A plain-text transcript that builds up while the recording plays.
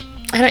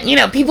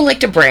don't, people like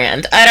to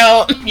brand. I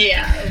don't.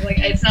 Yeah, like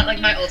it's not like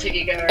my alter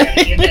ego or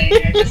anything.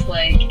 I just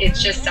like it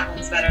just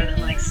sounds better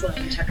than like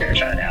Sloan Tucker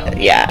Showdown.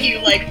 Yeah. You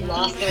like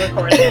lost the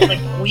recording.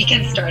 Like we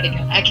can start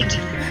again. I can do.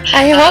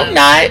 I hope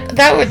not.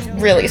 That would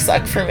really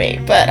suck for me.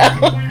 But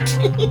no,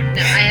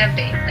 I have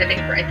faith. I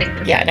think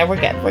we're yeah. No, we're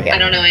good. We're good. I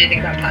don't know anything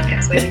about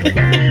podcasts, but I think we're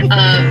good.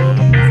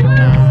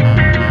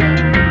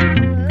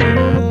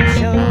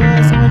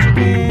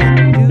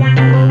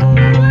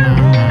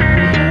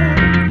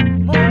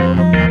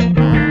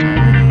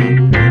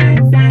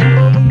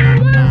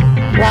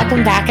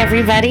 Welcome back,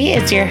 everybody.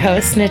 It's your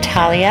host,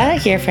 Natalia,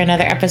 here for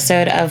another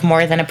episode of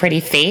More Than a Pretty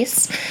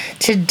Face.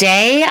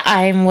 Today,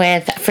 I'm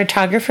with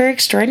photographer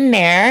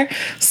extraordinaire,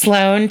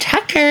 Sloan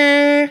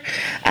Tucker.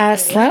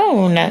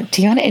 Sloan,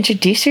 do you want to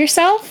introduce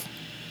yourself?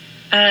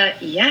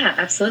 Yeah,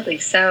 absolutely.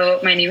 So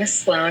my name is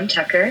Sloan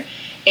Tucker,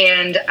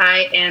 and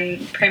I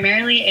am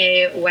primarily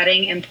a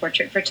wedding and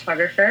portrait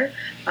photographer.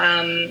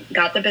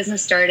 Got the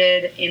business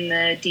started in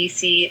the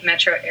DC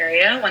metro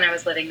area when I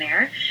was living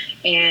there.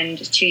 And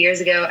 2 years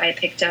ago, I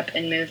picked up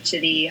and moved to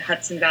the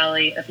Hudson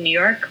Valley of New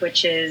York,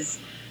 which is,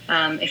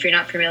 if you're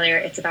not familiar,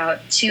 it's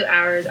about 2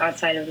 hours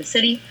outside of the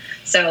city.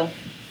 So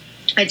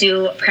I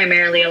do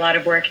primarily a lot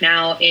of work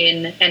now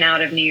in and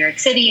out of New York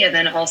City, and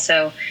then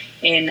also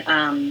in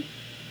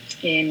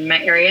my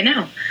area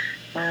now.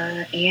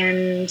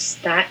 And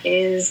that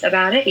is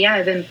about it. Yeah,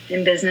 I've been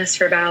in business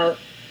for about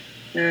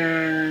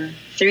 3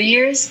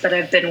 years, but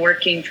I've been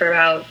working for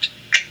about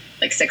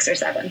like 6 or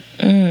 7.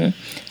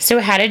 So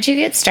how did you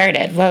get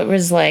started? What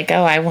was like,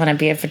 oh, I want to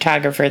be a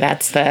photographer.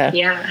 That's the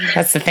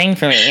thing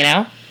for me,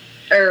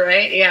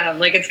 Right. Yeah.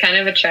 Like it's kind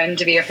of a trend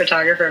to be a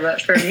photographer,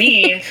 but for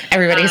me,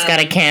 everybody's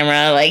got a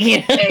camera,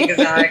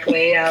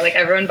 Exactly. Yeah. Like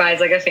everyone buys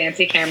like a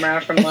fancy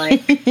camera from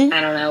like, I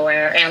don't know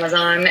where,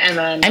 Amazon. And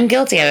then I'm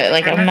guilty of it.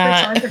 Like I'm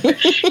not.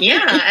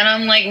 Yeah. And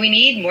I'm like, we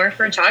need more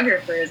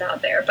photographers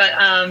out there. But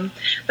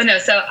no,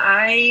 so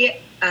I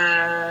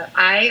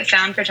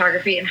found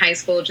photography in high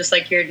school, just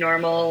like your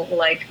normal,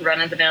 like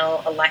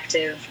run-of-the-mill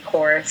elective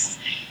course.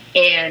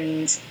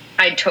 And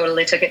I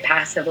totally took it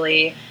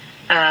passively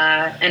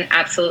and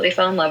absolutely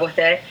fell in love with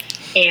it.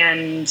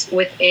 And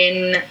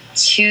within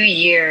 2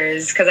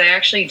 years, because I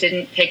actually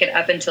didn't pick it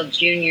up until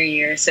junior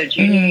year. So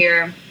junior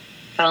year,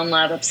 fell in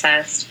love,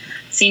 obsessed.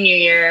 Senior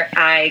year,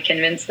 I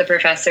convinced the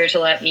professor to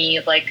let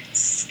me like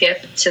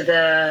skip to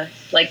the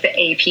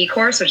AP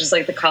course, which is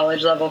like the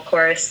college level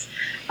course.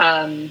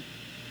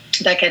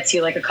 That gets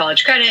you like a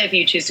college credit if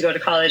you choose to go to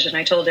college. And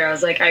I told her, I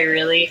was like,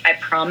 I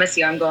promise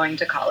you I'm going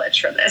to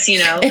college for this,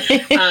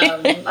 I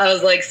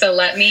was like, so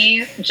let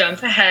me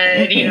jump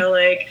ahead,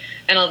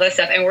 and all this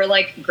stuff. And we're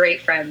like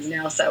great friends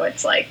now. So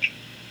it's like,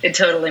 it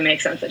totally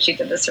makes sense that she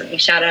did this for me.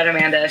 Shout out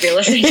Amanda if you're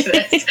listening to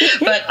this.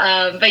 But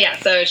yeah,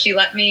 so she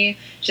let me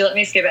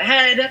skip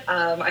ahead.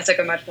 I took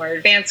a much more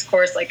advanced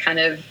course, like kind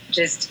of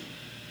just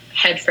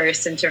head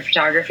first into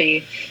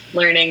photography,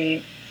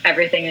 learning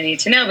everything I need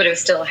to know, but it was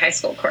still a high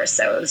school course,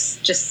 so it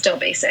was just still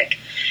basic.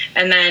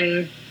 And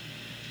then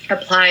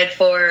applied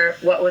for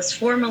what was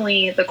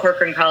formerly the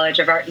Corcoran College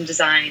of Art and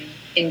Design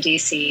in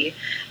DC,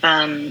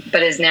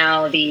 but is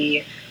now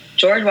the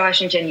George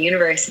Washington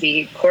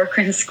University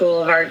Corcoran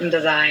School of Art and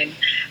Design,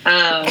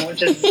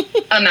 which is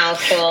a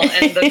mouthful,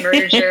 and the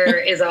merger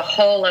is a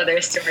whole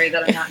other story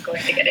that I'm not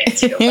going to get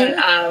into.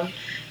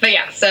 But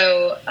yeah,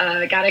 so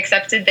got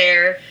accepted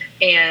there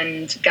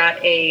and got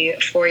a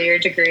 4-year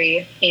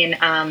degree in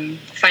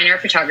fine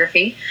art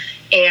photography.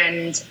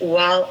 And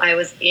while I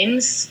was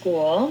in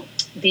school,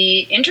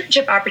 the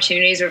internship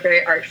opportunities were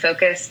very art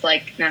focused,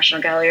 like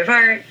National Gallery of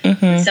Art,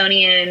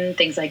 Smithsonian,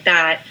 things like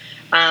that,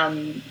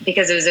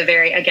 because it was a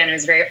very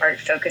art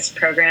focused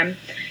program.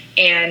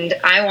 And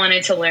I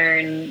wanted to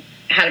learn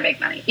how to make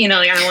money.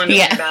 I wanted to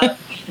learn about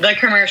the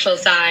commercial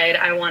side.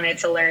 I wanted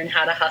to learn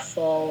how to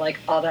hustle, like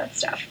all that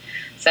stuff.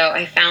 So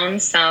I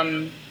found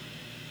some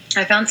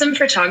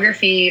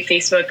photography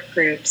Facebook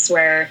groups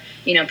where,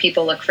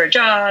 people look for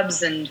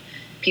jobs and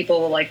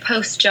people will like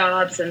post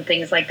jobs and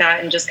things like that,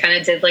 and just kind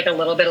of did like a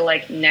little bit of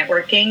like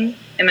networking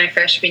in my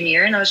freshman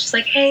year. And I was just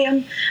like, hey,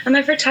 I'm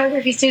a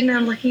photography student.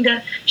 I'm looking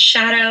to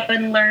shout out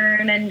and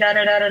learn and da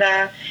da da da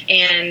da.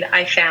 And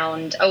I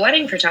found a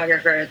wedding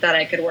photographer that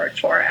I could work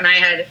for. And I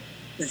had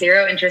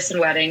zero interest in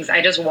weddings.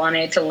 I just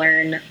wanted to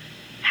learn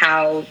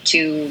how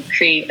to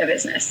create a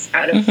business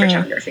out of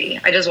photography.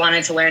 I just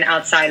wanted to learn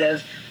outside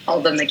of all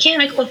the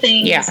mechanical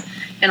things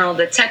and all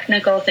the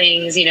technical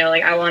things,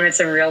 I wanted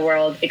some real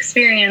world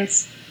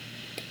experience.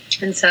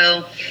 And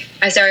so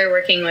I started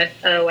working with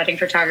a wedding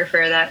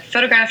photographer that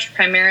photographed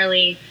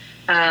primarily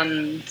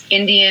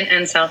Indian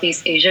and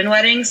Southeast Asian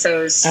weddings. So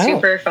it was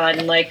super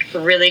fun, like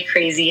really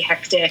crazy,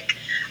 hectic,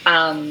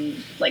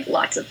 like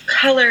lots of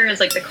colors,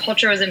 like the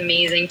culture was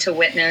amazing to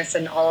witness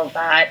and all of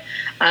that.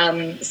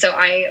 So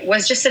I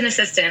was just an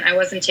assistant. I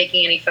wasn't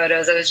taking any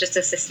photos. I was just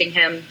assisting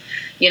him,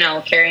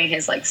 carrying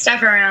his like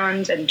stuff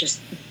around and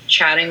just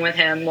chatting with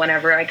him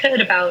whenever I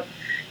could about,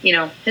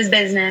 his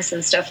business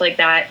and stuff like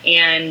that.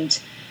 And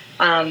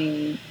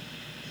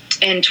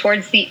And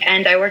towards the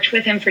end, I worked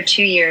with him for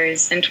 2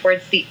 years. And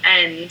towards the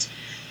end,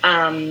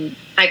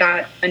 I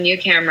got a new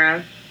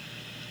camera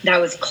that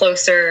was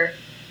closer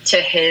to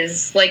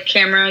his like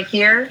camera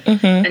gear.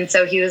 And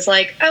so he was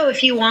like, oh,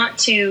 if you want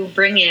to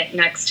bring it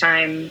next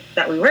time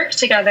that we work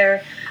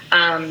together,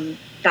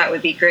 that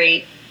would be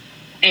great.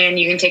 And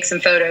you can take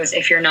some photos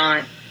if you're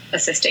not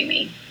assisting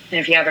me. And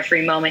if you have a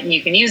free moment and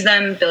you can use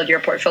them, build your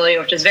portfolio,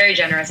 which is very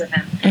generous of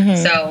him.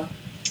 So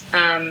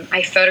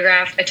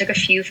I took a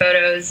few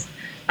photos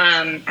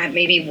at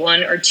maybe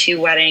 1 or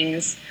 2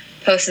 weddings,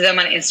 posted them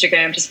on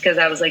Instagram just because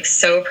I was like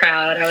so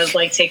proud. I was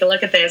like, take a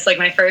look at this. Like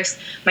my first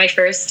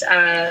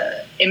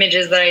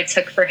images that I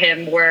took for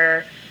him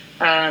were,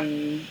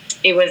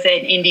 it was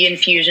an Indian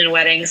fusion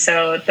wedding.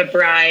 So the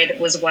bride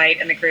was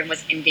white and the groom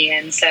was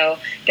Indian. So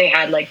they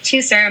had like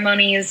 2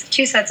 ceremonies,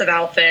 2 sets of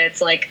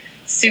outfits, like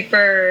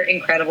super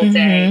incredible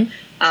day,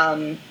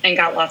 and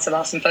got lots of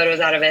awesome photos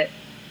out of it.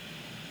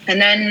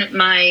 And then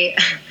my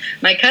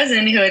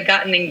cousin, who had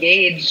gotten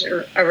engaged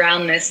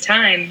around this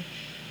time,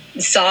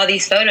 saw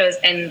these photos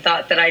and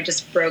thought that I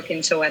just broke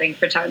into wedding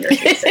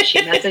photography. So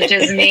she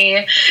messages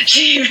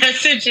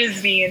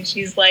me and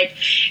she's like,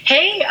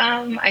 hey,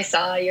 I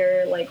saw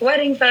your like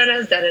wedding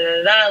photos,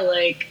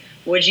 like,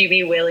 would you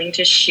be willing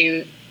to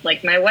shoot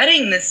like my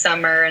wedding this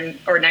summer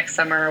or next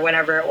summer or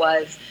whenever it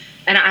was?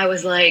 And I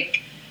was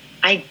like,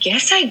 I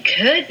guess I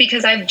could,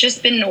 because I've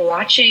just been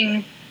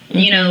watching,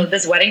 you know,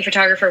 this wedding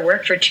photographer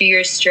work for 2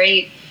 years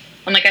straight.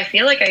 I'm like, I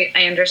feel like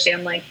I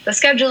understand like the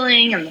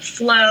scheduling and the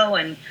flow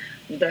and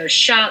the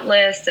shot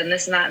list and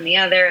this and that and the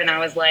other. And I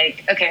was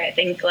like, okay, I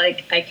think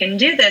like I can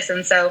do this.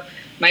 And so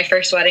my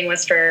first wedding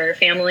was for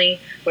family,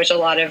 which a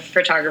lot of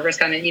photographers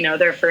kind of, you know,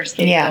 their first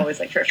gig is always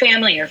like for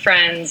family or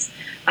friends.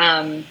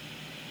 And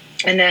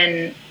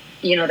then,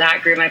 you know, that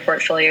grew my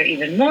portfolio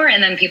even more.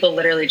 And then people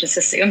literally just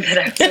assumed that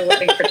I was a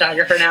wedding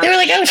photographer now. They were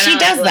like, oh, she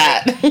does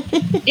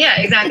that. Yeah,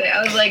 exactly.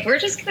 I was like, we're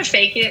just going to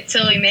fake it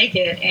till we make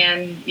it.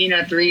 And, you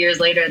know, 3 years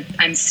later,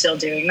 I'm still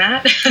doing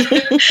that.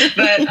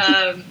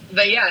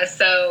 But yeah,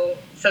 so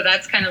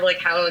that's kind of like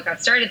how it got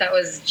started. That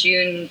was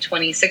June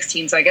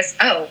 2016. So I guess,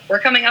 we're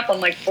coming up on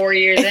like 4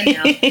 years in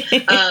now.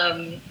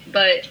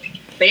 But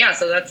yeah,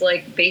 so that's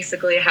like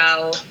basically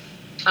how,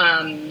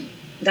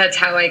 that's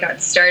how I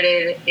got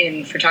started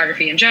in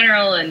photography in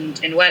general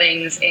and in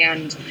weddings.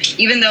 And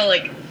even though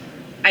like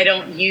I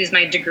don't use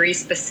my degree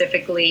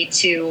specifically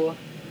to,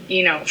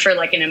 you know, for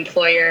like an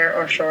employer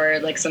or for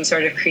like some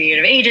sort of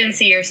creative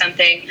agency or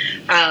something,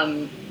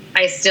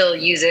 I still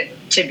use it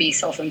to be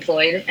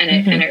self-employed, and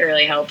it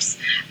really helps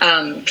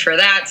for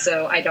that.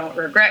 So I don't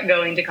regret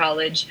going to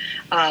college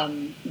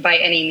by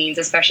any means,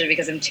 especially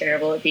because I'm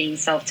terrible at being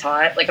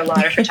self-taught. Like a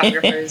lot of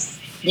photographers,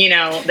 you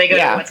know, they go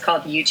to what's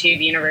called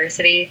YouTube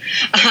University.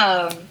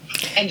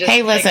 And just,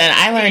 hey, listen,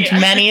 I learned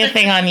many a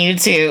thing on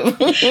YouTube.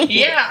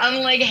 Yeah,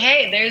 I'm like,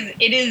 hey,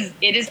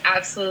 it is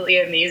absolutely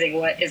amazing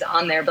what is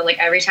on there. But like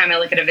every time I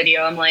look at a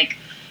video, I'm like,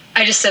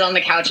 I just sit on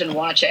the couch and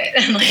watch it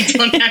and like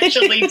don't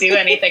actually do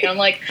anything. I'm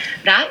like,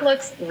 that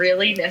looks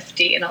really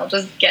nifty, and I'll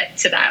just get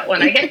to that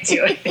when I get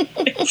to it.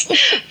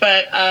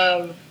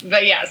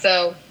 But yeah,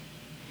 so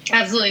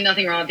absolutely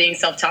nothing wrong with being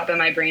self-taught, but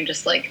my brain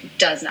just like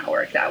does not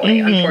work that way,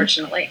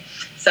 unfortunately.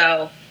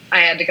 So I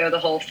had to go the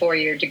whole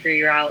 4-year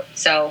degree route.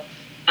 So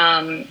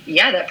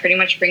yeah, that pretty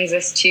much brings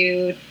us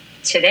to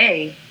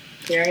today.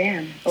 Here I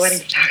am, a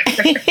wedding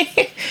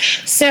photographer.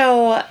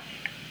 So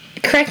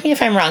correct me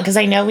if I'm wrong, because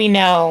I know we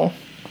know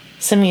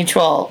some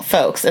mutual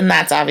folks, and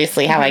that's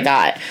obviously how I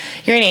got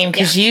your name,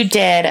 because you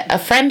did a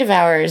friend of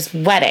ours'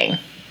 wedding.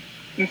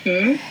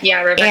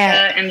 Yeah,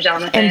 Rebecca and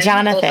Jonathan.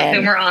 Both of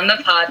whom were on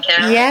the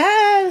podcast.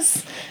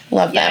 Yes.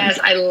 Love them. Yes,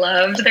 I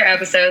loved their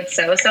episodes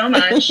so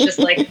much. Just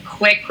like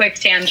quick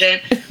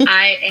tangent.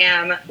 I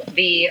am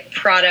the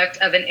product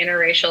of an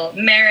interracial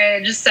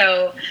marriage,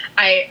 so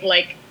I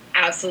like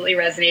absolutely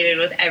resonated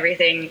with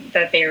everything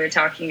that they were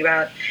talking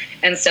about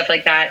and stuff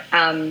like that.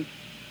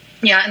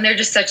 Yeah, and they're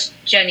just such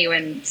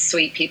genuine,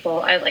 sweet people.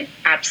 I like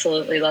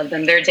absolutely love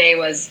them. Their day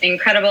was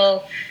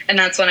incredible, and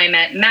that's when I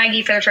met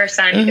Maggie for the first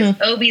time, because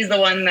Obi's the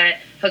one that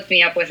hooked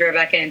me up with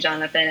Rebecca and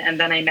Jonathan, and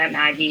then I met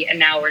Maggie, and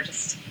now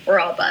we're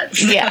all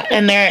buds. Yeah,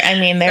 and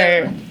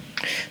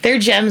they're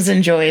gems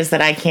and joys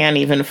that I can't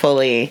even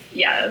fully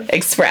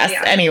express.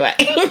 Yeah. Anyway,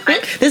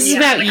 this is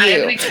about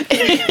you.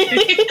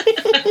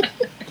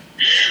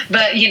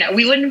 But, you know,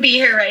 we wouldn't be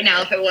here right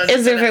now if it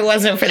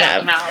wasn't for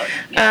them.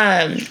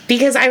 Yeah.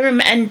 Because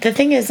and the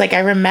thing is, like, I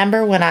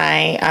remember when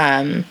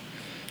I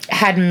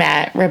had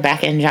met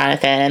Rebecca and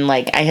Jonathan, and,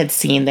 like, I had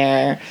seen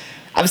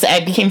obviously,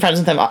 I became friends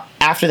with them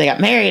after they got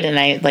married, and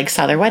I, like,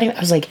 saw their wedding. I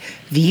was like,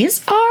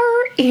 these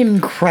are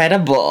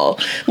incredible.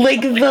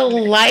 Like, the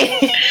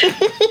light.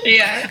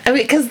 Yeah. I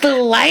mean, because the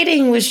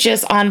lighting was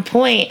just on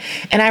point.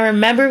 And I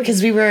remember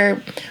because we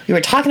were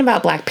talking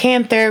about Black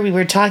Panther. We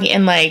were talking,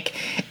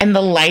 and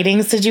the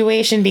lighting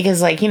situation,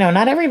 because, like, you know,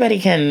 not everybody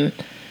can,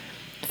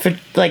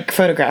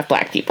 photograph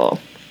Black people.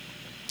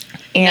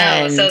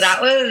 And no, so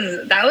that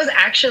was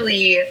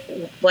actually,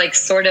 like,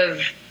 sort of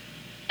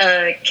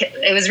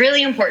it was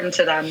really important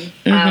to them.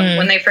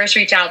 When they first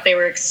reached out, they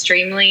were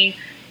extremely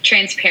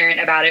transparent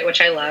about it,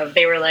 which I love.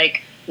 They were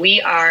like,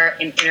 we are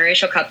an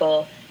interracial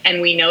couple,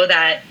 and we know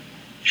that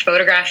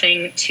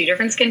photographing two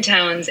different skin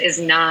tones is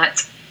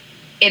not,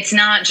 it's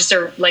not just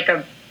a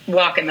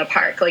walk in the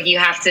park. Like, you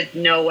have to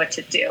know what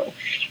to do.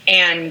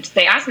 And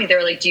they asked me, they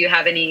were like, do you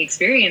have any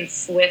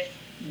experience with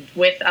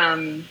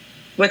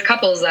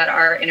couples that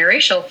are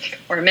interracial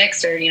or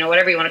mixed, or,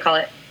 whatever you want to call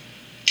it?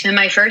 And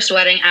my first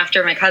wedding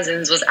after my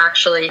cousin's was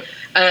actually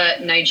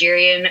a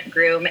Nigerian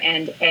groom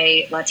and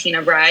a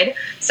Latina bride.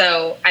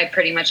 So I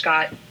pretty much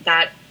got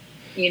that,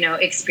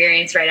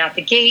 experience right out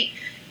the gate.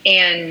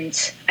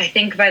 And I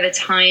think by the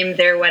time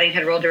their wedding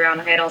had rolled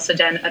around, I had also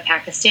done a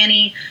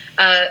Pakistani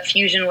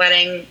fusion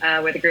wedding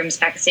where the groom's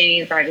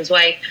Pakistani, the bride was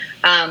white.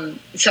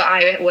 So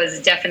I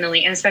was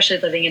definitely, and especially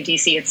living in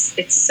DC,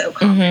 it's so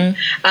common.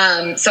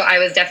 So I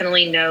was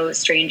definitely no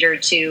stranger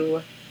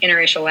to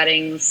interracial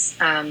weddings,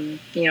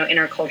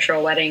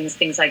 intercultural weddings,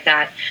 things like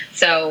that.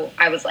 So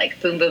I was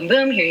like, boom, boom,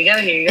 boom, here you go,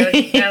 here you go,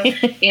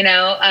 here you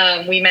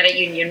go. We met at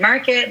Union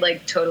Market,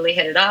 like totally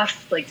hit it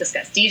off, like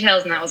discussed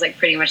details, and that was like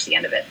pretty much the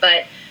end of it.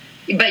 But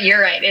you're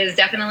right, it is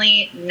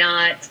definitely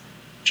not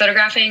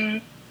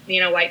photographing,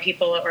 white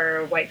people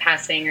or white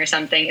passing or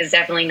something is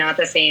definitely not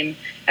the same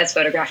as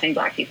photographing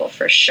Black people,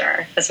 for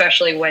sure.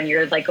 Especially when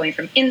you're like going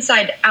from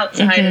inside to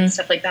outside and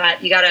stuff like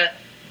that. You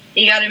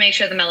gotta make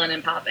sure the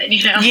melanin popping,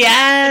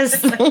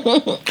 Yes.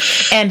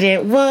 And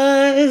it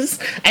was.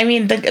 I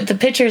mean, the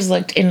pictures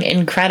looked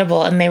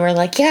incredible, and they were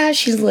like, yeah,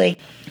 she's like.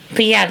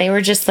 But yeah, they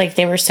were just like,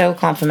 they were so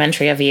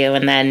complimentary of you.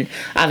 And then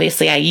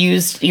obviously I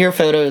used your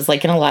photos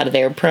like in a lot of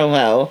their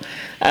promo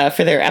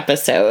for their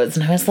episodes.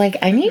 And I was like,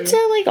 I need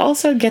to like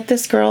also get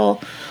this girl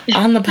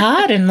on the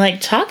pod and like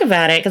talk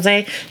about it, because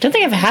I don't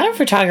think I've had a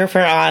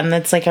photographer on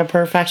that's like a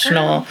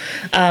professional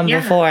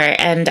before.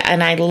 And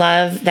I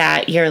love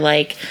that you're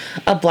like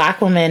a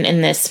Black woman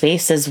in this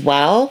space as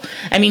well.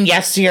 I mean,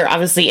 yes, you're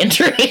obviously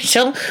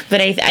interracial,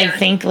 but I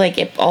think like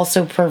it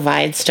also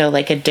provides still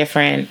like a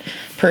different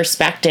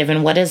perspective.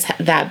 And what has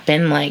that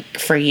been like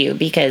for you?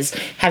 Because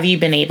have you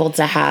been able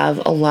to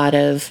have a lot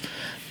of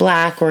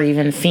Black or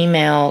even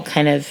female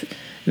kind of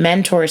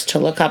mentors to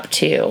look up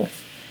to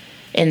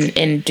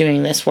in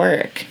doing this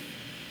work?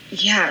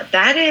 Yeah,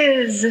 that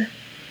is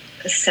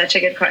such a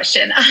good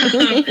question.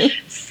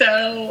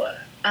 So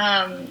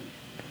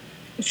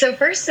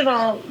first of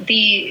all,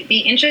 the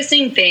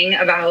interesting thing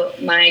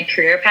about my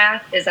career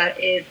path is that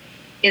it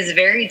is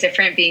very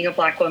different being a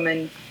Black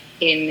woman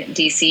in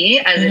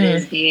DC as it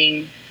is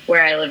being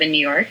where I live in New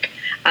York.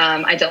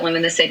 I don't live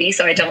in the city,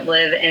 so I don't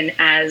live in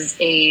as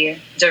a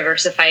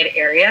diversified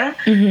area.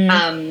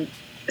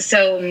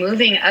 So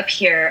moving up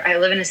here, I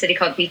live in a city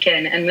called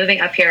Beacon, and moving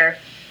up here,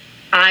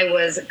 I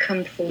was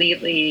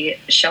completely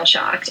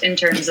shell-shocked in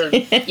terms of, the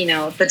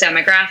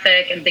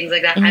demographic and things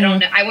like that. I don't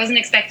know. I wasn't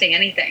expecting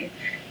anything.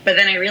 But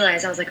then I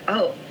realized, I was like,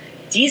 oh,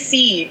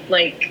 DC,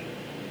 like,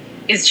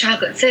 is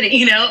Chocolate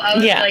City, I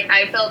was like,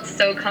 I felt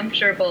so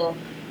comfortable,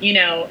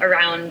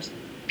 around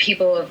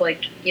people of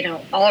like,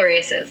 all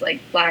races, like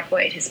Black,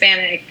 white,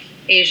 Hispanic,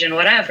 Asian,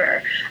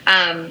 whatever.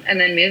 And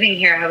then moving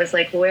here, I was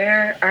like,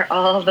 where are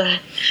all my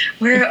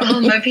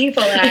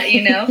people at,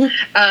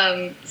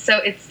 So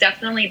it's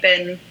definitely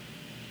been,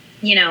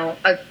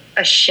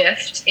 a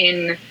shift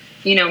in,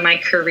 my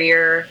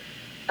career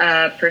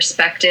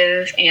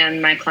perspective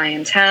and my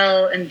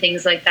clientele and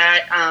things like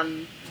that.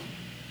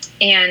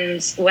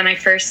 And when I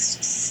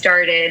first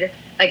started,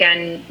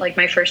 again, like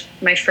my first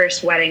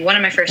wedding, one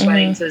of my first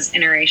weddings was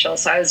interracial.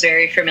 So I was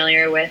very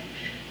familiar with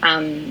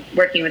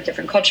working with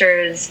different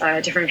cultures,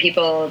 different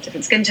people,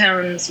 different skin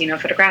tones,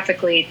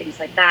 photographically, things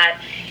like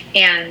that.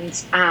 And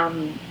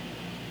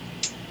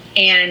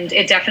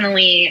it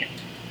definitely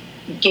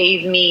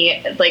gave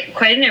me like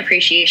quite an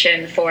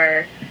appreciation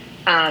for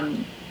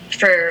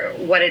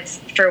what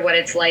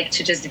it's like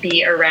to just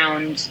be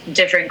around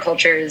different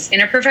cultures in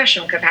a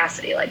professional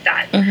capacity like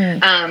that.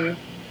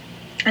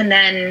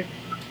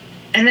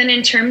 And then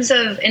in terms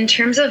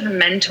of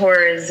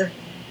mentors,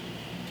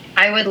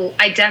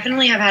 I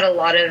definitely have had a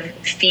lot of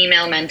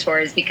female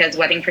mentors, because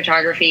wedding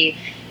photography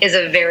is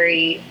a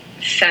very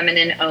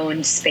feminine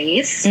owned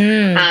space,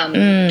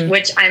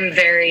 which I'm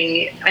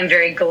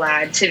very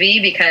glad to be,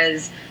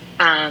 because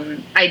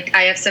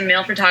I have some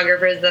male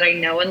photographers that I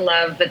know and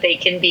love, but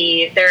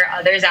there are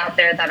others out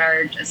there that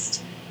are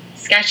just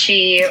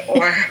sketchy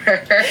or,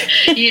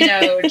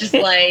 just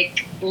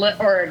like,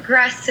 or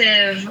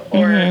aggressive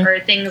or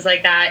things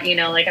like that,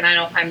 like, and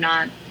I'm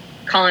not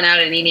calling out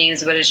any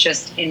names, but it's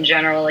just in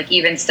general, like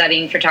even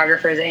studying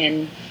photographers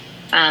in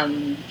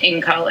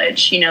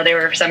college, there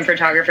were some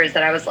photographers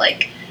that I was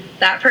like,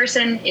 that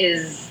person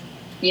is,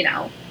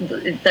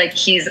 like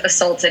he's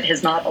assaulted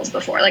his models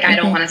before. Like, I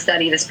don't want to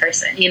study this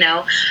person,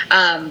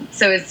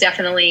 So it's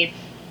definitely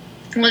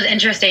was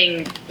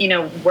interesting,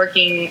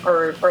 working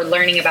or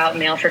learning about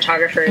male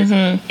photographers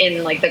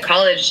in like the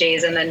college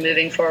days, and then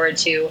moving forward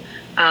to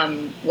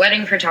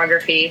wedding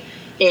photography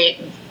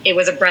it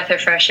was a breath of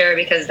fresh air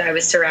because I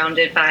was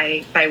surrounded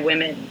by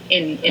women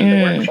in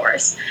the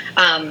workforce.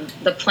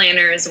 The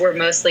planners were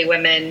mostly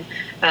women.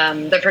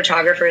 The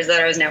photographers that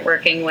I was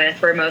networking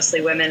with were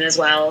mostly women as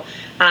well.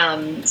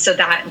 So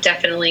that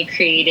definitely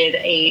created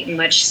a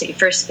much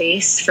safer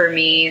space for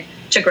me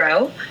to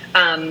grow.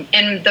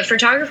 And the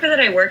photographer that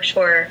I worked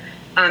for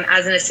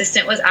as an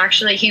assistant was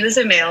actually, he was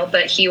a male,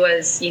 but he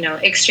was,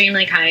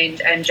 extremely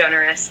kind and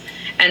generous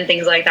and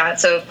things like that.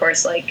 So of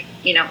course,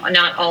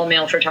 not all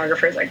male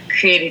photographers are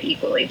created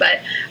equally, but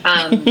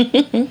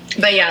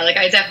yeah,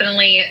 I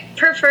definitely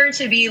prefer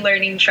to be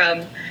learning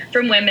from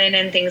women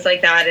and things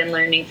like that, and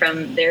learning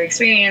from their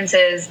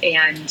experiences.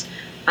 And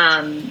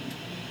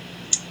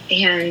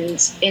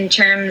in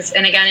terms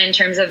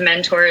of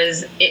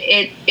mentors,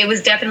 it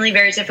was definitely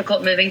very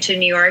difficult moving to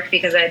New York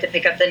because I had to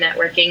pick up the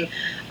networking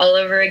all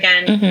over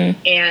again.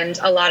 Mm-hmm. And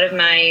a lot of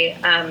my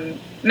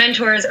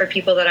mentors or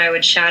people that I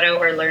would shadow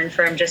or learn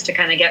from just to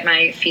kind of get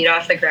my feet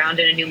off the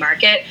ground in a new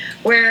market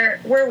were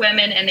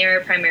women, and they were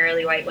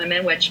primarily white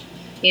women, which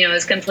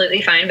is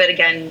completely fine. But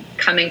again,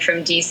 coming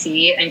from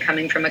DC and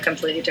coming from a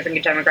completely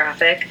different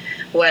demographic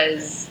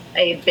was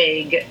a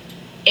big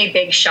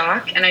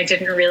shock, and I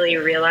didn't really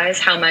realize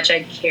how much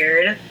I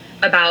cared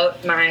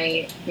about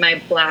my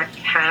black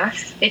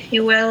half, if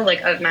you will,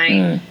 of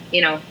my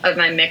of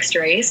my mixed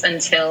race,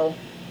 until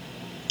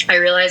I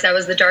realized I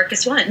was the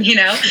darkest one, and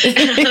I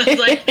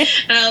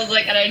was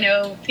like, and I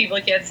know people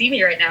can't see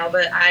me right now,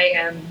 but I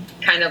am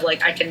kind of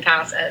I can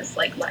pass as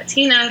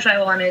Latina if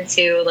I wanted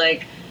to,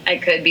 I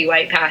could be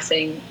white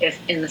passing if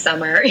in the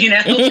summer,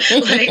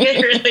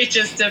 it really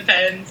just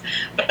depends.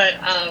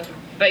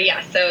 But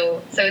yeah,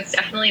 so it's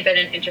definitely been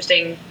an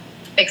interesting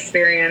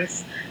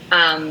experience,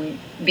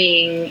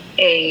 being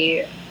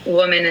a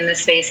woman in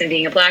this space and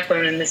being a black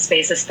woman in this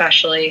space,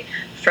 especially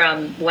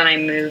from when I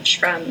moved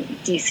from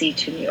DC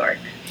to New York.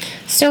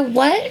 So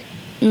what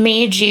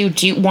made you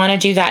want to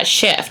do that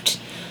shift?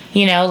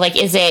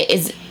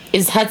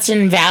 Is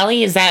Hudson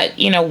Valley, is that,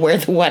 where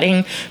the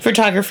wedding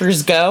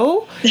photographers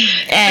go?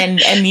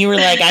 And you were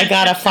like, I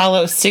gotta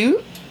follow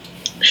suit?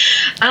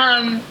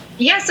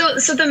 Yeah,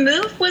 so the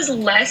move was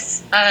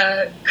less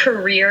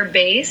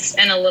career-based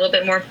and a little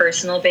bit more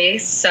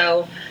personal-based.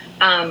 So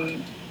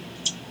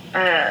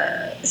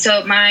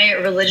my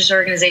religious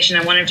organization,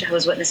 I'm one of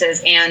Jehovah's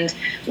Witnesses, and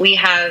we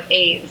have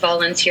a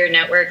volunteer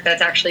network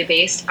that's actually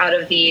based out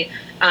of the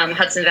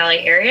Hudson Valley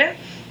area.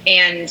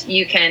 And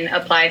you can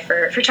apply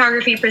for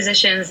photography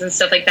positions and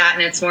stuff like that.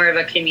 And it's more of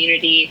a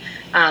community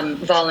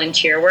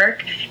volunteer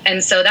work.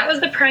 And so that was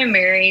the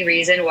primary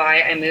reason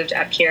why I moved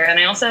up here. And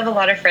I also have a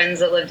lot of friends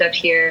that lived up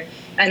here.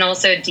 And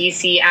also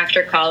DC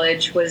after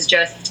college was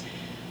just,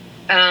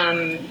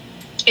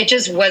 it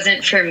just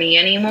wasn't for me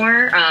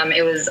anymore.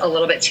 It was a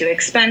little bit too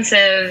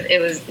expensive.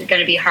 It was going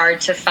to be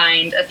hard to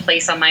find a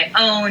place on my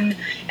own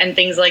and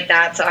things like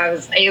that. So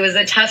it was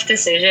a tough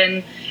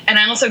decision. And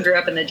I also grew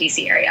up in the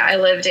DC area. I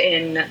lived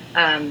in, the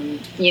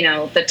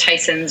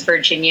Tysons,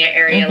 Virginia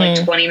area,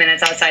 mm-hmm. 20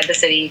 minutes outside the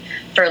city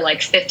for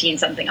 15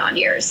 something odd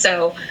years.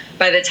 So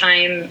by the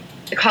time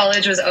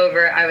college was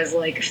over, I was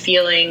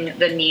feeling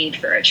the need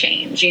for a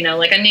change, a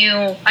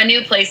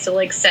new place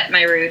to set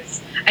my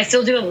roots. I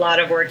still do a lot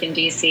of work in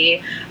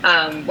DC,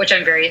 which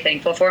I'm very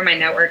thankful for. My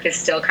network is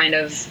still kind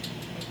of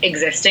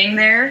existing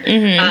there.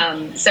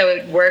 Mm-hmm.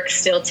 So work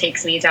still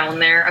takes me down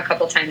there a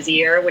couple times a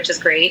year, which is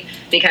great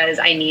because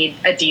I need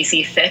a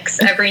DC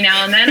fix every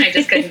now and then. I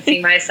just couldn't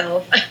see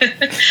myself.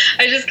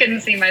 I just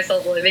couldn't see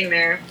myself living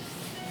there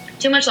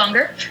too much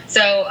longer.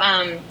 So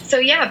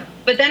yeah,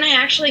 but then I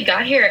actually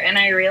got here and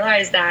I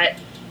realized that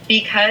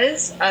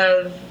because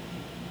of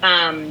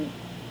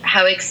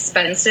how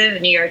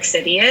expensive New York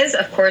City is,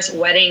 of course,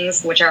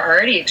 weddings, which are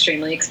already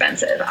extremely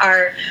expensive,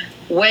 are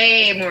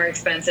way more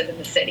expensive in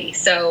the city.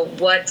 So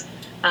what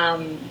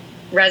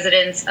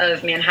residents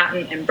of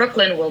Manhattan and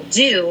Brooklyn will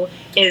do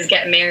is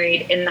get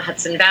married in the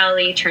Hudson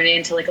Valley, turn it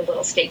into a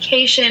little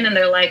staycation, and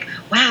they're like,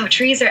 wow,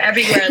 trees are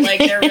everywhere.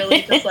 They're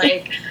really just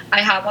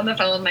I hop on the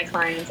phone with my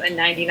clients, and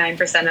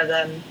 99% of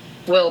them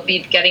will be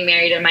getting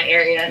married in my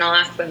area, and I'll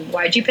ask them,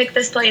 why'd you pick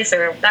this place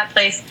or that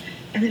place?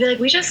 And they'd be like,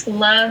 we just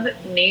love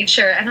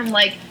nature. And I'm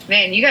like,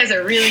 man, you guys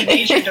are really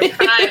nature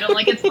deprived. I'm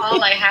like, it's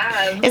all I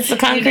have. It's the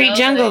concrete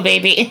jungle,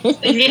 baby.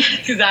 Yeah,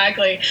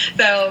 exactly.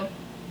 So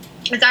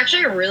it's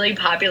actually a really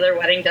popular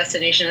wedding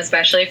destination,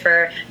 especially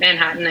for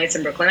Manhattanites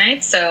and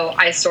Brooklynites. So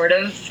I sort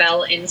of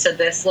fell into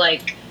this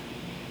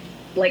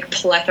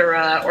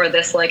plethora or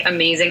this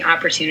amazing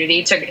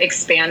opportunity to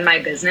expand my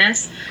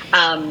business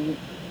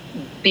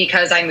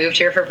because I moved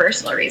here for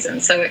personal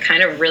reasons. So it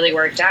kind of really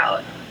worked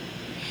out.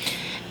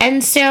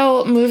 And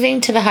so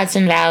moving to the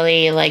Hudson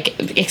Valley,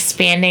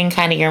 expanding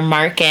kind of your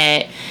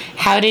market,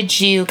 how did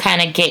you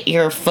kind of get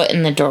your foot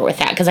in the door with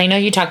that? Because I know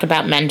you talked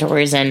about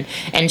mentors and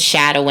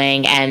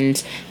shadowing.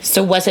 And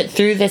so was it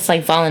through this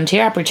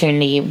volunteer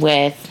opportunity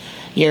with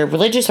your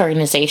religious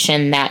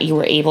organization that you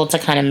were able to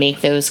kind of make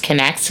those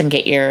connects and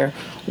get your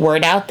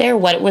word out there?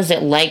 What was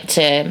it like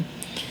to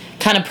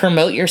kind of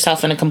promote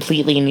yourself in a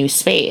completely new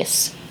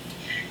space?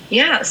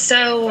 Yeah,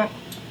 so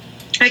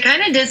I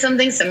kind of did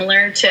something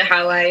similar to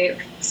how I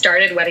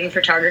started wedding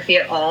photography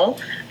at all.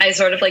 I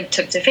sort of like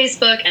took to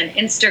Facebook and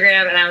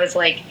Instagram, and I was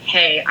like,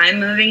 hey,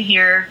 I'm moving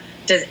here.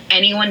 Does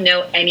anyone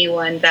know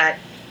anyone that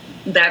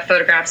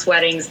photographs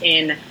weddings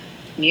in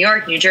New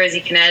York, New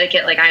Jersey,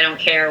 Connecticut? Like, I don't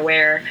care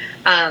where,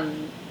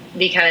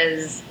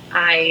 because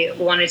I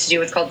wanted to do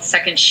what's called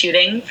second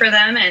shooting for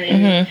them.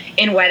 And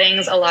in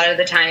weddings, a lot of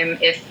the time,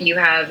 if you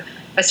have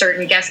a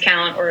certain guest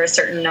count or a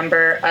certain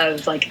number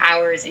of like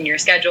hours in your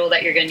schedule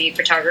that you're going to need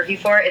photography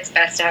for, it's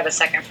best to have a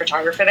second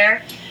photographer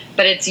there.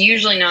 But it's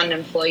usually not an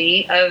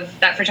employee of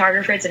that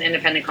photographer. It's an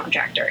independent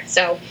contractor.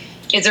 So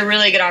it's a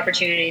really good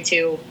opportunity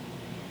to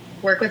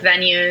work with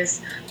venues,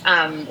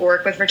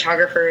 work with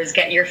photographers,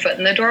 get your foot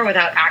in the door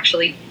without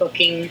actually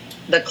booking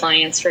the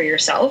clients for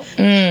yourself.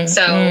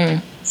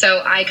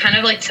 So I kind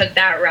of like took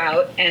that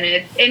route, and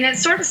it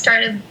sort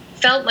of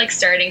felt like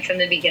starting from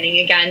the beginning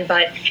again,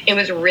 but it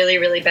was really,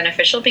 really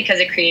beneficial because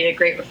it created a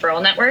great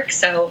referral network.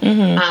 So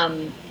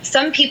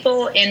some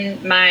people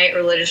in my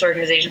religious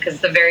organization, because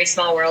it's a very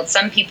small world,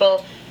 some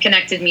people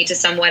connected me to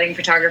some wedding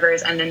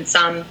photographers, and then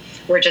some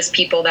were just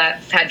people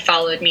that had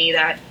followed me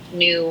that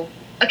knew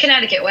a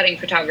Connecticut wedding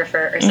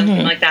photographer or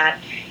something like that.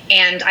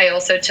 And I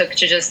also took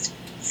to just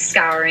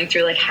scouring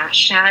through like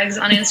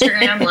hashtags on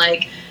Instagram,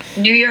 like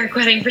New York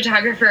wedding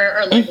photographer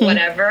or like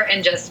whatever,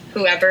 and just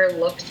whoever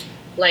looked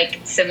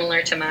like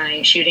similar to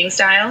my shooting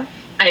style,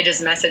 I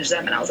just messaged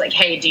them and I was like,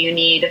 hey, do you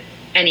need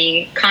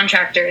any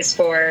contractors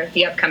for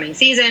the upcoming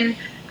season?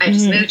 I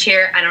just moved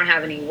here. I don't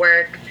have any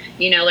work,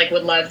 like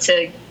would love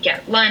to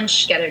get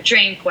lunch, get a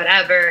drink,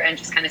 whatever, and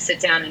just kind of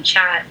sit down and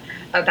chat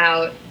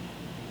about,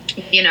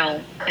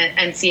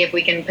 and see if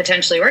we can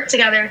potentially work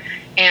together.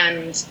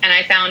 And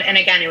I found, and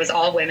again, it was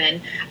all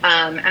women.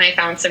 And I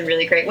found some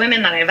really great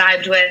women that I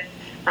vibed with.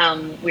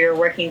 We were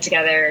working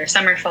together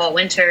summer, fall,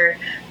 winter.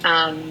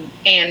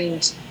 And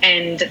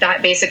that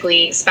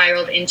basically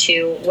spiraled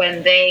into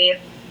when they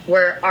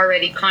were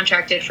already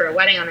contracted for a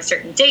wedding on a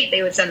certain date,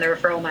 they would send the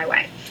referral my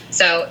way.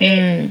 So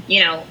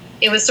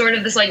it was sort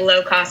of this like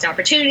low cost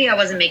opportunity. I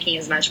wasn't making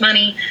as much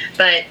money,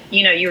 but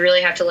you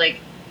really have to like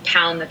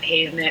pound the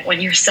pavement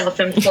when you're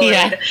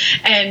self-employed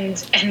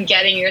and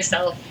getting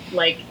yourself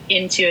like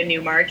into a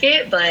new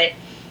market. But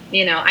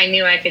I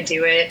knew I could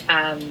do it.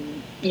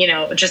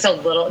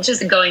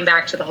 Just going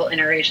back to the whole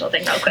interracial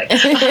thing real quick.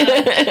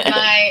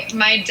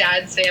 My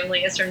dad's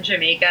family is from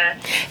Jamaica.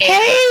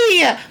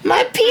 Hey,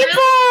 my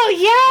people!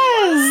 Really?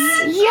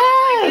 Yes.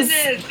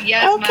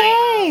 Yes.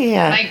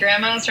 Okay. My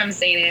grandma's from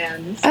St.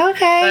 Anne's.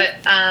 Okay.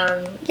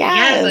 But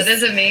yes, it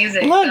is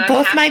amazing. Look, so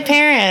both my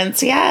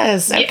parents.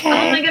 Yes. Okay.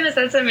 Yeah, oh my goodness,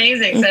 that's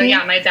amazing. So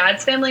yeah, my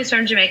dad's family's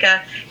from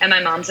Jamaica and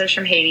my mom's is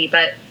from Haiti.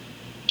 But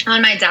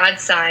on my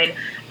dad's side,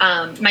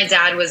 my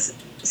dad was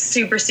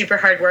super, super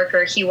hard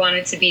worker. He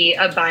wanted to be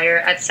a buyer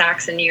at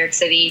Saks in New York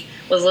City,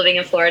 was living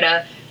in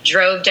Florida,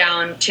 drove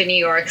down to New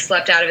York,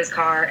 slept out of his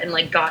car, and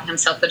like got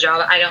himself the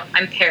job.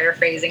 I'm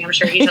paraphrasing. I'm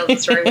sure he tells the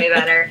story way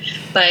better.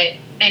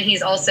 And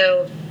he's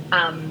also,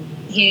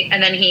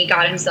 he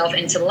got himself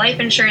into the life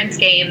insurance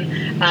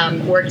game,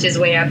 worked his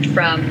way up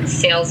from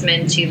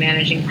salesman to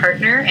managing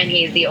partner, and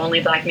he's the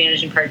only Black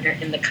managing partner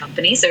in the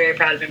company. So very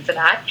proud of him for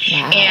that.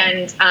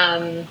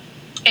 Wow.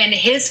 And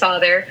his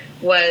father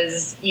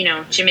was,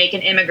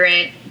 Jamaican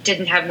immigrant,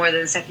 didn't have more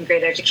than a second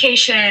grade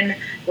education,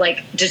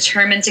 like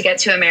determined to get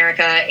to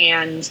America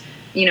and,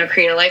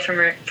 create a life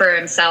for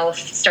himself,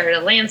 started a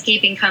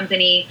landscaping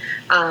company.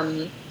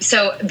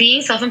 So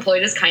being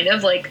self-employed is kind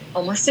of like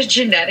almost a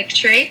genetic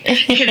trait,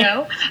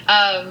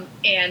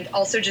 and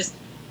also just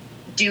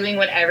doing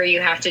whatever you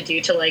have to do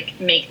to like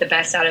make the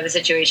best out of a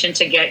situation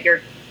to get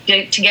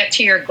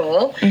to your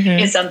goal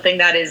is something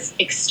that is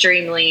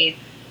extremely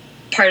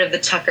part of the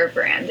Tucker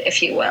brand,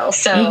 if you will.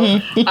 So,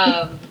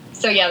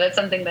 so yeah, that's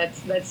something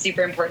that's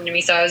super important to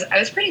me. So I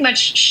was pretty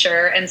much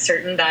sure and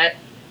certain that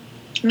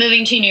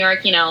moving to New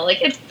York,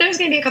 there's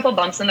going to be a couple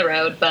bumps in the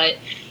road, but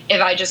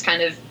if I just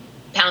kind of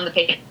pound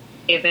the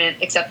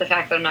pavement, accept the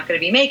fact that I'm not going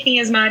to be making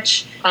as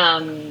much,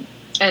 and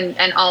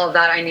all of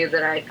that, I knew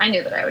that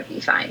I would be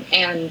fine.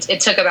 And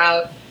it took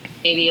about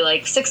maybe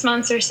like 6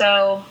 months or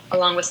so,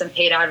 along with some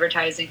paid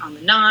advertising on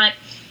the Knot.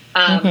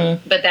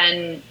 But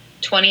then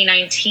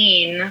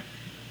 2019,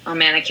 oh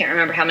man, I can't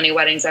remember how many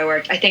weddings I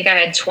worked. I think I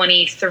had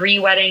 23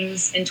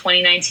 weddings in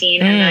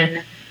 2019. And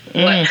then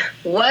what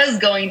was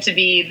going to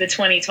be the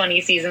 2020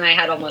 season, I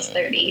had almost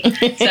 30.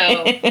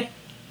 So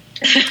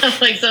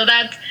so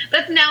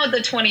that's now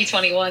the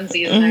 2021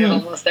 season. I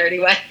have almost 30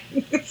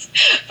 weddings.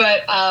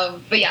 But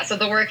yeah, so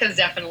the work has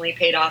definitely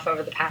paid off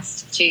over the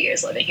past 2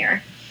 years living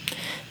here.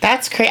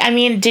 That's great. I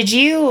mean, did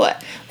you,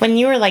 when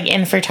you were like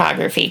in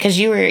photography, because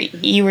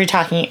you were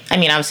talking, I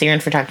mean, obviously you're in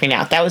photography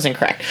now. That was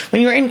incorrect.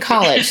 When you were in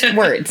college,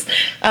 words,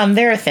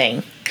 they're a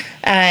thing.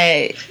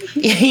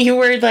 You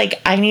were like,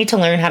 I need to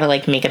learn how to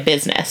like make a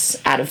business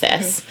out of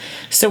this.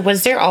 So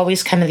was there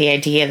always kind of the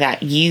idea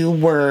that you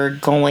were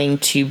going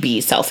to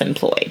be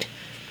self-employed?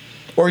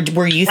 Or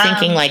were you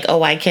thinking like,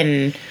 oh, I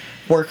can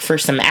work for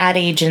some ad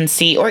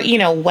agency or,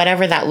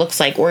 whatever that looks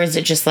like? Or is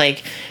it just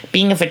like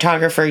being a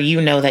photographer,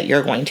 that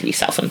you're going to be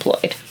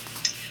self-employed?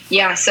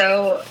 Yeah,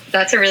 so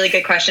that's a really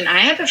good question. I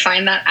had to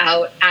find that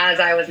out as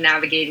I was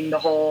navigating the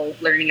whole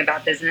learning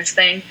about business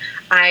thing.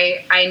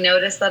 I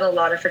noticed that a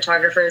lot of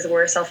photographers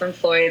were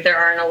self-employed. There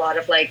aren't a lot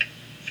of like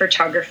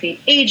photography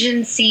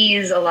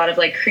agencies, a lot of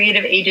like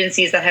creative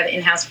agencies that have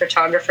in-house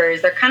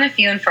photographers. They're kind of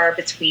few and far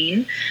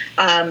between.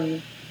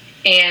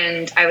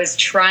 And I was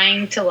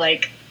trying to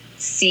like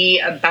see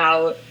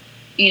about,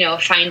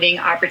 finding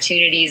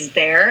opportunities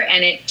there.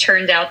 And it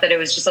turned out that it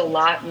was just a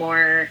lot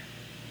more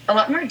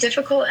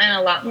difficult and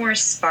a lot more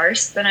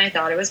sparse than I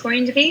thought it was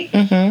going to be.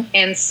 Mm-hmm.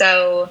 And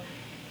so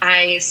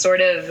I sort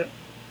of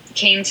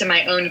came to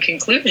my own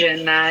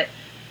conclusion that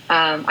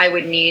I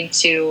would need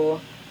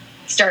to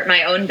start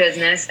my own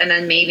business. And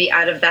then maybe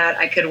out of that,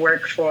 I could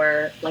work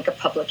for like a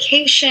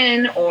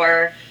publication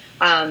or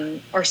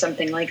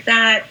something like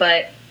that.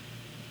 But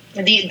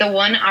the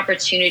one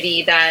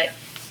opportunity that,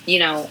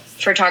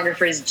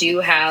 photographers do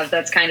have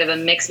that's kind of a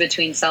mix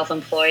between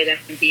self-employed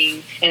and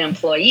being an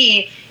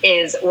employee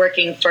is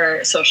working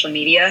for social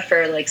media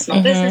for like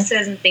small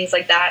businesses and things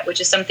like that, which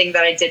is something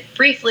that I did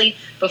briefly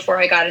before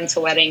I got into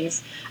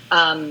weddings,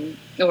 or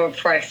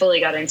before I fully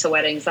got into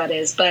weddings, that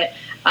is. But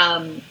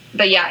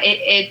yeah,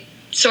 it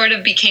sort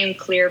of became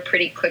clear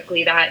pretty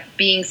quickly that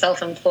being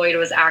self-employed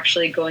was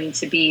actually going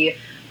to be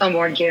a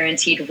more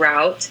guaranteed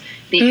route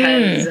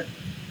because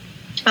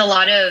a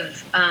lot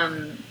of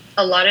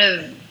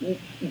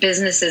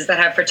businesses that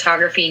have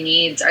photography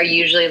needs are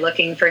usually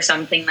looking for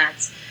something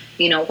that's,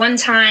 one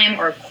time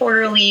or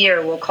quarterly,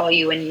 or we'll call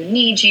you when you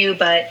need you,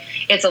 but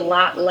it's a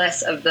lot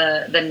less of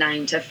the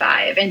 9 to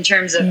 5 in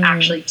terms of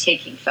actually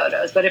taking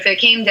photos. But if it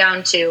came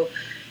down to,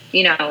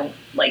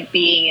 like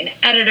being an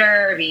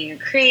editor or being a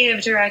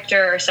creative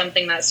director or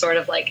something that sort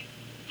of like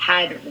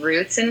had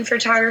roots in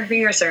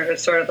photography or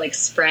sort of like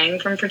sprang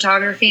from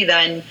photography,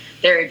 then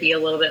there would be a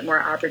little bit more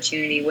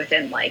opportunity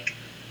within like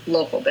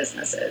local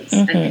businesses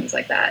and things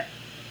like that.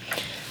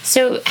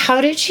 So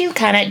how did you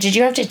did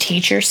you have to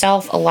teach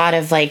yourself a lot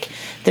of like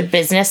the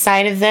business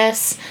side of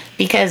this?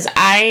 Because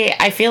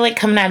I feel like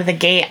coming out of the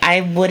gate,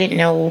 I wouldn't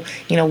know,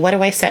 what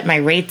do I set my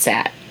rates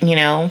at?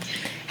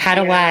 How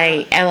do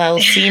I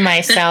LLC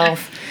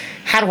myself?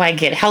 How do I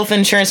get health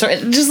insurance? Or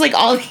just like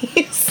all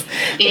these,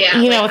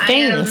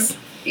 things.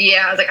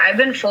 I was like, I've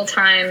been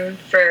full-time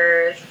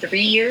for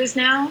 3 years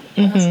now,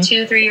 almost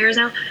 2-3 years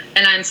now,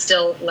 and I'm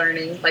still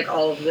learning, like,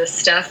 all of this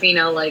stuff,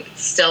 like,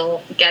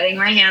 still getting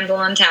my handle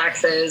on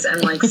taxes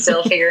and, like,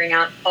 still figuring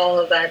out all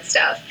of that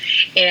stuff.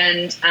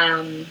 And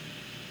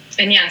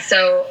yeah,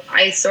 so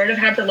I sort of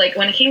had to, like,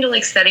 when it came to,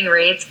 like, setting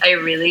rates, I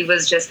really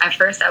was just, at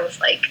first I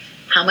was like,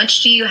 how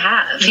much do you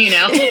have, And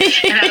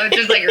I was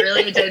just like,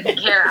 really didn't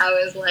care. I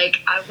was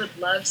like, I would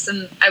love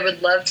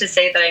to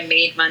say that I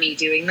made money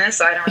doing this,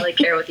 so I don't really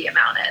care what the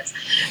amount is.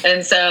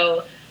 And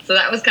so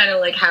that was kind of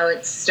like how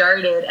it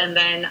started. And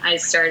then I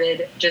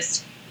started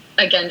just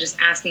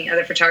asking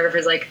other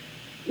photographers, like,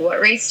 what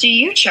rates do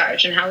you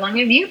charge? And how long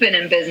have you been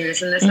in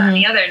business? And this, that, and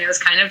the other. And it was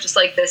kind of just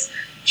like this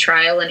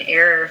trial and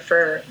error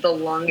for the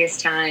longest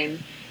time.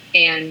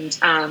 And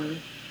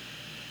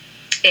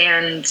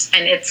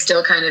it's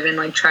still kind of in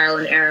like trial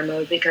and error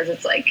mode because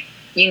it's like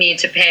you need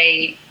to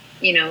pay,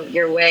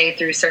 your way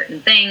through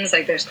certain things.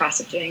 Like there's cost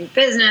of doing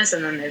business,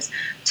 and then there's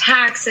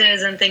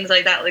taxes and things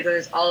like that. Like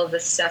there's all of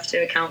this stuff to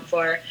account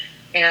for.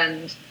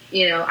 And,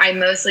 I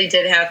mostly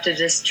did have to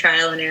just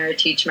trial and error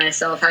teach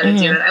myself how to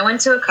do it. I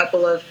went to a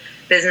couple of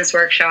business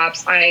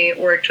workshops. I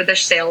worked with a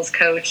sales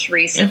coach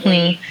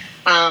recently.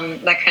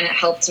 That kind of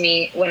helped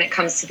me when it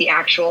comes to the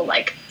actual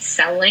like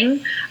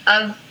selling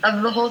of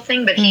the whole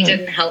thing, but he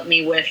didn't help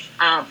me with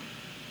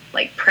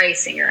like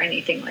pricing or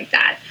anything like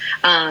that.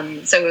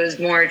 So it was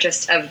more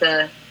just of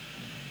the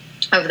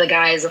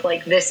guys of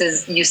like, this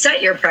is, you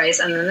set your price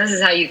and then this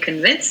is how you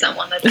convince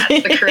someone that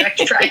that's the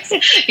correct price,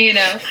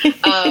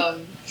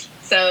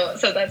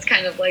 So that's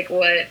kind of like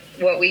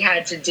what we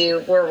had to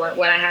do, or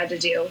what I had to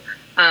do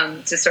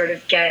to sort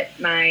of get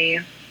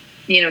my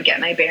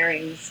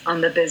bearings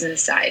on the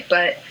business side.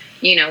 But,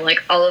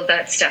 like all of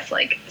that stuff,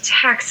 like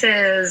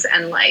taxes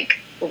and like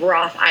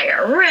Roth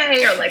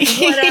IRA or like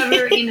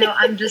whatever,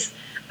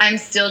 I'm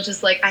still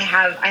just like, I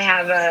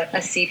have a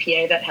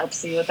CPA that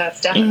helps me with that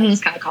stuff. And I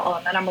just kind of call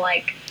him and I'm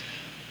like,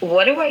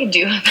 what do I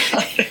do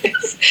about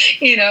this?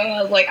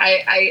 I was like,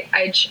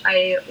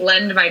 I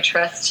lend my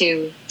trust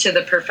to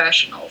the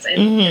professionals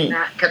in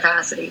that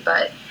capacity.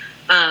 But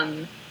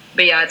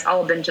yeah, it's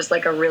all been just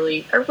like a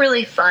really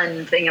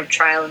fun thing of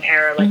trial and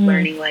error, like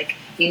learning, like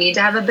you need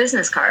to have a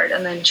business card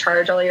and then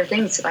charge all your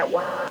things to that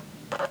one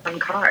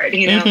card,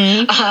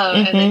 and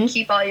then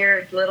keep all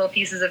your little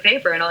pieces of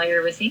paper and all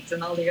your receipts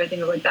and all your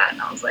things like that.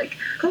 And I was like,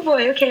 oh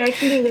boy, okay, I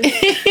can do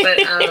this.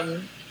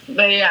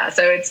 But yeah,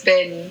 so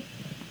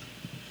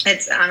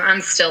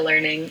I'm still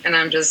learning, and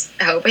I'm just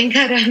hoping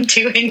that I'm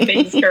doing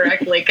things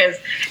correctly because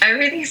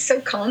everything's so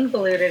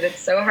convoluted. It's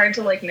so hard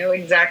to like know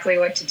exactly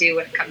what to do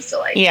when it comes to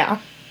like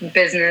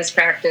business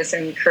practice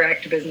and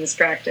correct business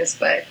practice.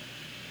 But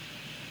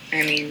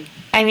I mean,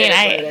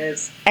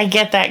 I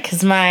get that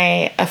because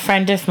a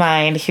friend of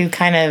mine who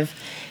kind of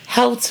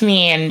helped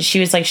me, and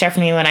she was like chefing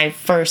me when I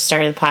first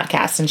started the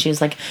podcast, and she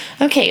was like,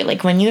 okay,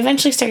 like when you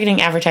eventually start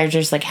getting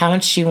advertisers, like how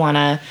much do you want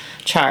to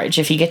charge?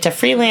 If you get to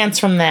freelance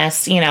from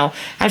this, you know,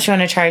 how much do you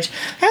want to charge?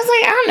 I was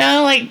like, I don't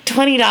know, like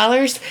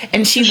 $20.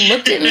 And she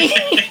looked at me.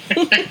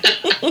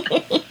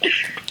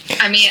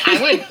 I mean,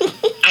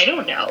 I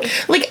don't know.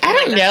 Like, I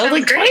don't know.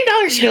 Like,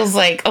 $20 feels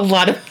like a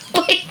lot of,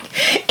 like,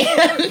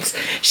 and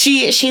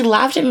she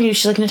laughed at me.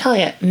 She's like,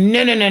 Natalia,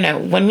 no.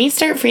 When we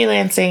start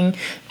freelancing,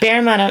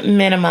 bare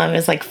minimum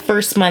is like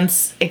first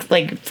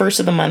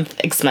of the month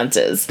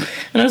expenses.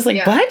 And I was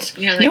like, what?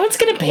 Yeah, like, no one's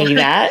going to pay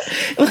that.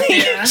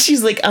 Like,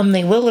 she's like,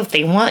 they will if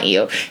they want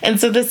you. And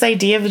so this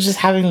idea of just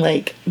having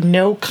like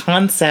no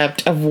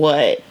concept of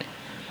what,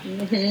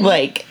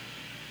 like,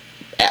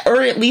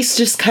 or at least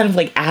just kind of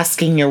like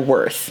asking your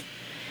worth.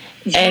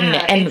 Yeah,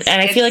 and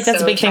I feel like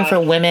that's a big thing for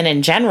women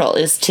in general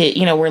is to,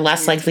 you know, we're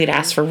less likely to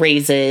ask for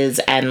raises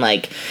and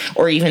like,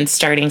 or even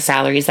starting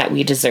salaries that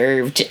we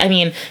deserved. I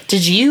mean,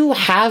 did you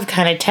have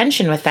kind of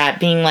tension with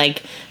that, being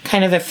like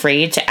kind of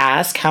afraid to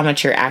ask how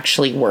much you're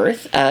actually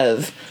worth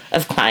of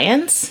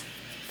clients?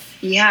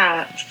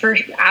 Yeah,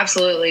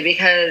 absolutely.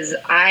 Because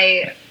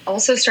I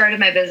also started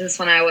my business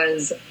when I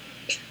was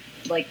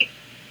like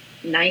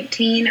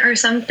 19 or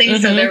something.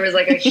 So there was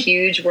like a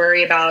huge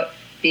worry about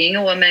being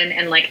a woman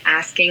and like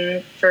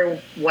asking for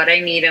what I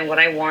need and what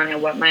I want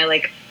and what my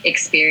like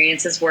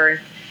experience is worth.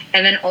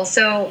 And then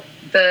also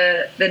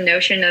the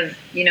notion of,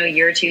 you know,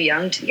 you're too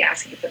young to be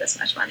asking for this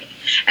much money.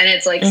 And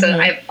it's like, so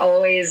I've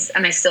always,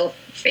 and I still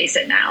face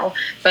it now,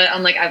 but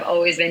I'm like, I've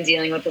always been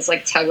dealing with this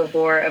like tug of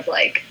war of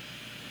like,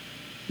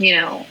 you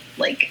know,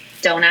 like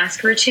don't ask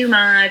for too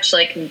much,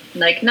 like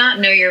not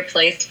know your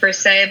place per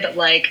se, but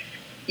like,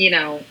 you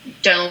know,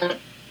 don't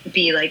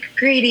be like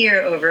greedy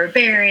or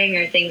overbearing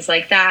or things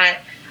like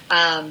that.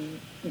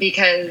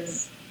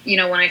 Because, you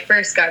know, when I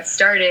first got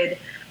started,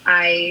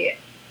 I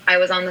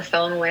was on the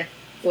phone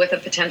with a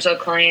potential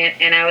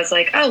client and I was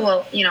like, oh,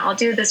 well, you know, I'll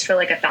do this for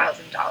like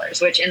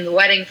 $1,000, which in the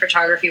wedding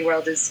photography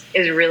world is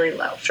really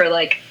low for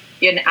like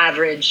an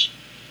average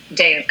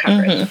day of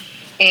coverage.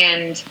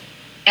 And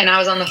I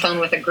was on the phone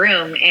with a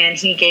groom and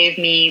he gave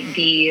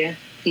me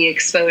the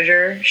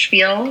exposure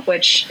spiel,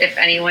 which if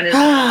anyone is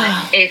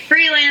a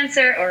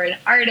freelancer or an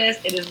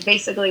artist, it is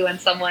basically when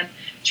someone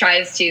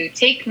tries to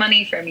take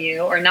money from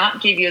you or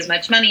not give you as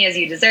much money as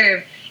you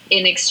deserve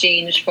in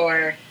exchange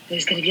for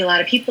there's going to be a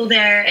lot of people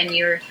there and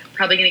you're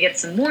probably going to get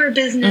some more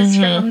business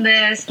from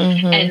this.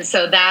 And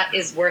so that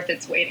is worth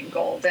its weight in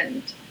gold.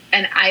 And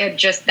I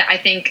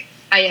think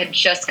I had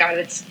just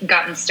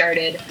gotten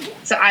started.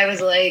 So I was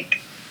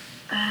like,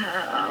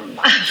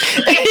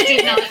 I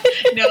did not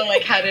know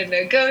like how to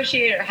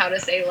negotiate or how to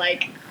say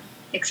like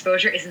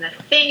exposure isn't a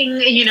thing,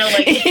 you know,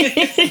 like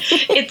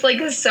it's like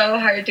so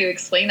hard to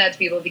explain that to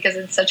people because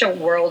it's such a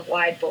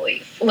worldwide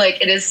belief. Like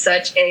it is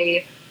such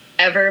a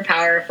ever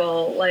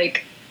powerful,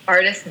 like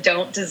artists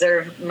don't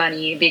deserve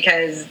money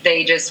because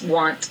they just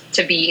want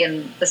to be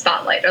in the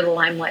spotlight or the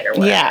limelight or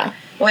whatever. Yeah.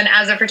 When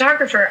as a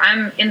photographer,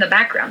 I'm in the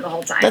background the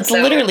whole time. That's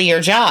literally your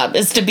job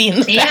is to be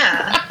in the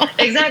background.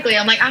 Yeah, exactly.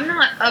 I'm like, I'm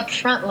not up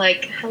front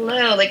like,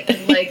 hello, like,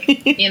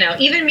 you know,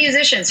 even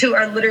musicians who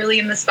are literally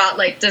in the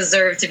spotlight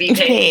deserve to be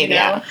paid, you know?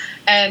 Yeah.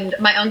 And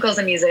my uncle's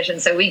a musician,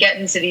 so we get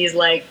into these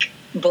like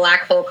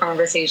black hole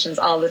conversations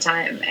all the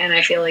time. And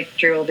I feel like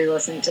Drew will be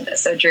listening to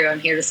this. So Drew, I'm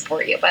here to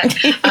support you. But,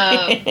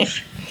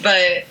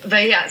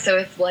 but yeah, so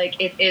it's like,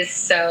 it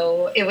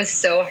was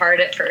so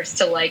hard at first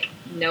to like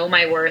know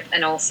my worth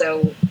and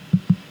also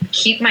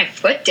keep my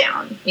foot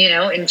down, you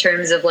know, in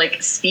terms of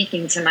like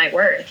speaking to my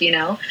worth, you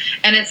know,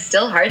 and it's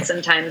still hard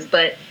sometimes,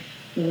 but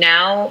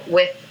now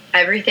with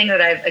everything that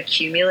I've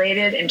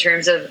accumulated in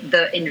terms of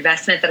the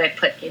investment that I've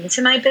put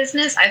into my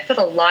business, I've put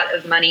a lot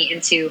of money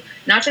into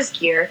not just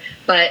gear,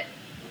 but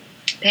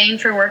paying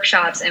for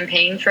workshops and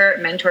paying for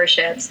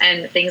mentorships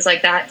and things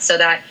like that so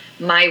that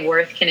my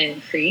worth can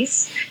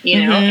increase,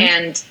 you know,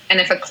 and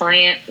if a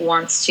client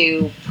wants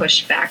to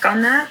push back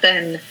on that,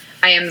 then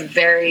I am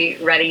very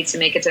ready to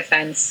make a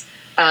defense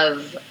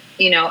of,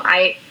 you know,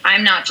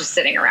 I'm not just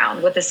sitting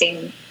around with the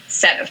same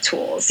set of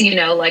tools, you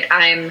know, like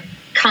I'm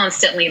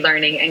constantly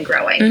learning and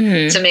growing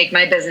to make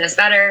my business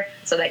better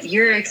so that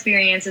your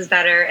experience is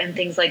better and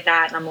things like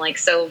that. And I'm like,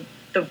 so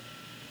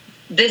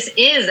this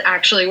is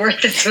actually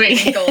worth its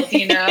weight in gold,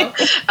 you know?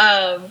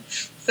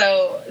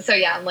 So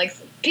yeah, I'm like,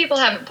 people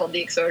haven't pulled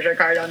the exposure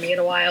card on me in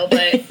a while,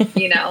 but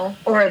you know,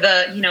 or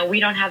we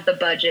don't have the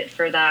budget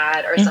for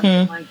that or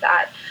something like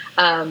that.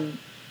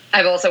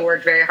 I've also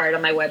worked very hard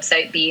on my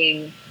website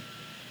being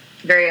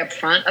very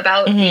upfront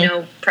about, you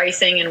know,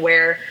 pricing and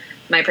where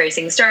my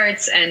pricing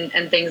starts and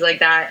things like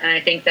that. And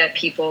I think that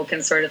people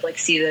can sort of like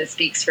see that it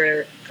speaks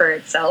for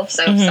itself.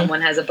 So if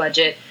someone has a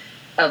budget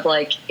of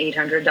like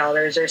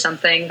 $800 or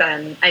something,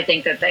 then I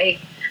think that they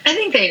I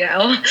think they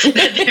know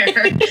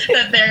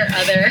that there are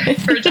other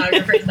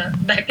photographers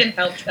that can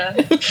help them.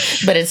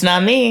 But it's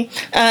not me.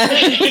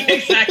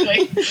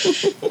 Exactly.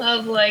 I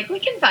was like,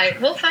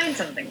 we'll find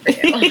something for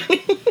you.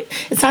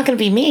 It's not going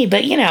to be me,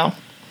 but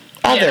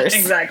others. Yeah,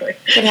 exactly.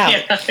 Could help.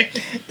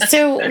 Yeah.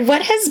 So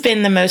what has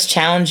been the most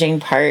challenging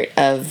part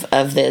of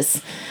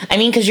this? I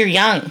mean, because you're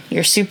young,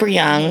 you're super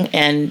young,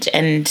 and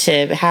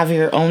to have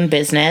your own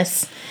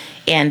business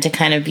and to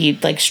kind of be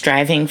like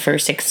striving for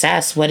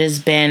success, what has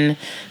been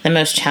the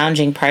most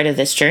challenging part of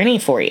this journey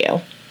for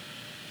you?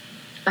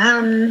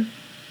 That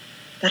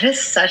is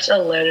such a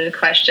loaded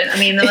question. I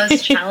mean, the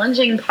most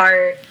challenging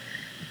part,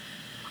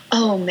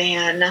 oh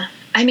man.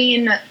 I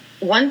mean,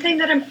 one thing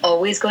that I'm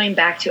always going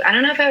back to, I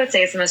don't know if I would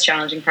say it's the most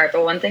challenging part,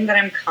 but one thing that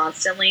I'm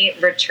constantly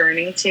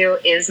returning to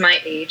is my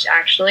age,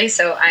 actually.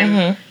 So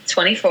I'm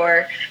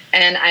 24,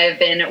 and I've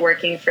been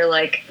working for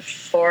like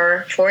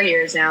four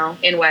years now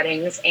in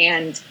weddings,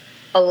 and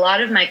a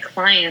lot of my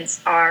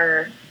clients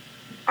are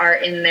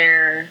in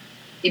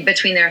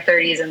between their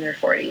 30s and their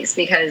 40s,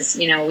 because,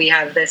 we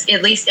have this,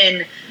 at least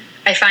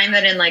I find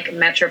that in like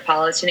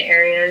metropolitan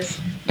areas,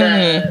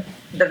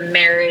 the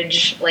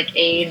marriage like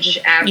age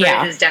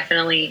average is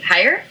definitely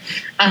higher.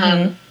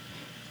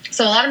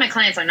 So a lot of my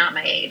clients are not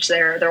my age.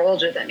 They're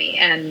older than me,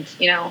 and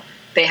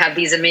they have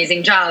these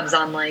amazing jobs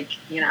on like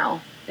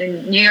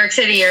in New York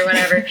City or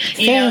whatever.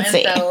 And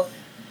so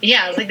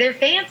I was like, they're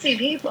fancy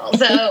people.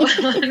 So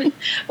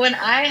when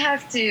I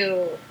have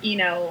to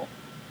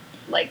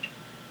like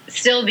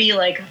still be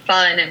like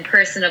fun and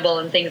personable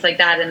and things like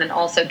that, and then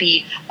also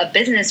be a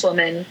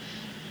businesswoman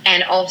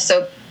and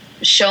also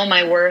show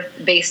my worth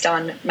based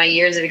on my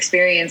years of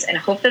experience, and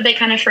hope that they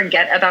kind of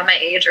forget about my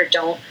age or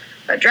don't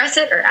address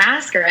it or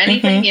ask or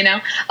anything,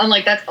 I'm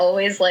like, that's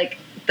always like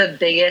the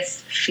biggest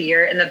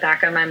fear in the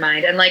back of my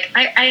mind. And like,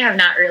 I have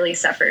not really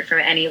suffered from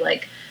any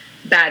like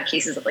bad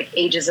cases of like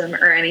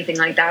ageism or anything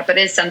like that, but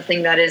it's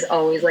something that is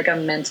always like a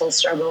mental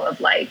struggle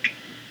of like,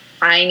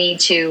 I need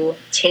to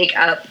take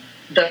up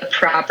the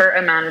proper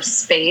amount of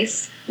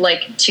space,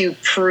 like to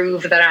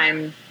prove that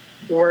I'm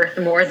worth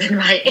more than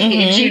my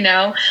age,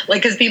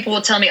 like, because people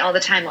will tell me all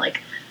the time,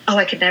 like, oh,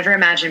 I could never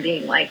imagine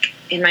being like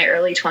in my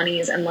early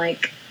 20s and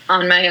like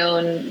on my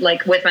own,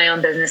 like with my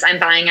own business, I'm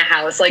buying a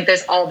house, like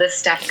there's all this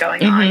stuff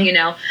going on,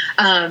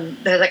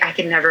 they're like, I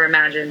could never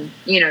imagine,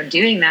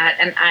 doing that.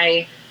 And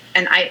I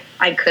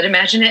could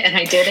imagine it, and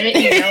I did it,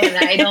 and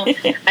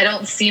I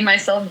don't see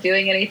myself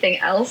doing anything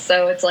else.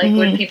 So it's like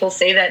when people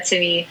say that to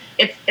me,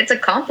 it's a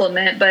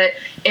compliment, but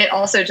it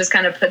also just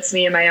kind of puts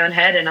me in my own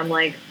head, and I'm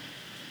like,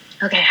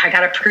 okay,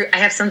 I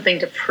have something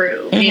to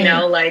prove,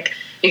 like,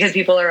 because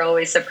people are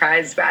always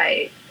surprised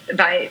by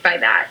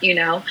that,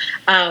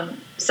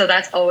 so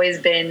that's always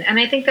been, and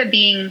I think that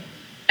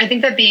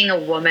being a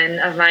woman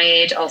of my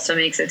age also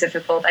makes it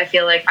difficult. I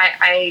feel like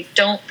I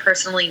don't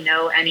personally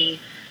know any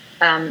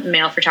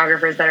male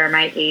photographers that are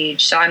my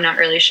age, so I'm not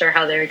really sure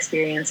how their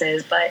experience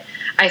is, but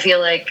I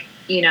feel like,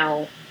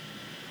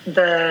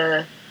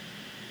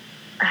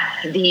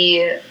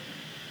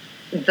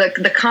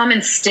 the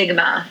common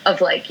stigma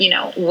of like,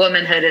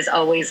 womanhood is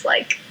always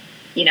like,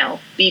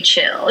 be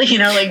chill,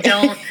 like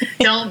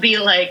don't be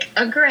like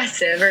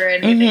aggressive or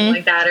anything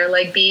like that, or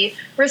like be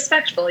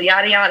respectful,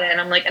 yada yada. And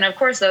I'm like, and of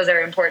course those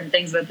are important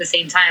things, but at the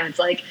same time, it's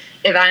like,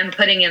 if I'm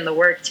putting in the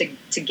work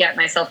to get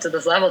myself to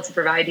this level, to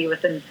provide you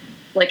with an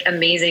like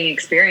amazing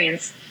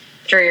experience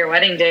for your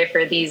wedding day,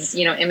 for these,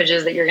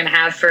 images that you're going to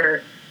have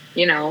for,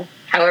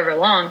 however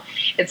long,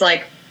 it's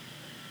like,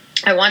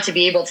 I want to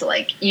be able to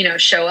like,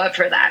 show up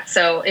for that.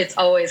 So it's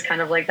always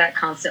kind of like that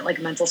constant like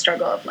mental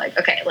struggle of like,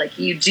 okay, like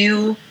you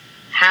do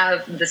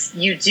have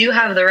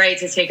the right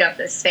to take up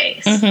this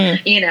space,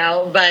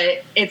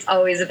 but it's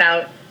always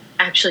about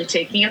actually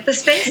taking up the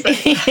space.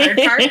 That's the hard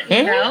part,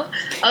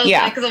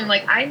 because I'm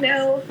like, I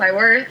know my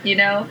worth,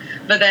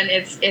 but then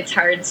it's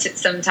hard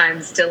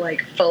sometimes to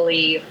like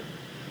fully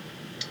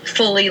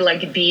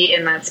like be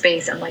in that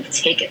space and like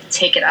take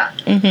it up.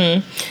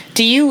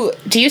 Do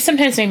you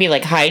sometimes maybe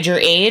like hide your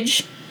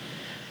age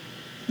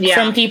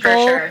from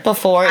people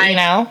before,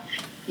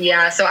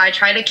 Yeah, so I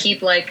try to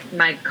keep like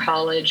my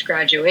college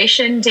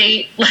graduation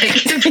date like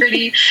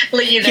pretty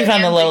like, keep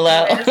on the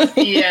low.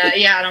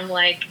 yeah, and I'm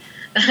like,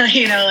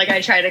 like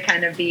I try to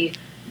kind of be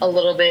a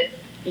little bit,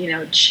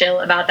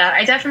 chill about that.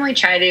 I definitely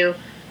try to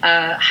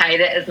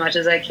hide it as much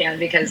as I can,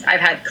 because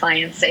I've had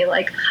clients say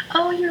like,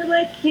 oh, you're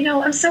like,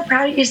 I'm so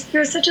proud of you,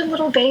 you're such a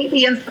little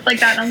baby and stuff like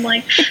that. And I'm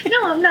like,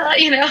 no, I'm not,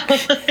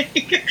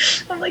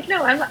 I'm like,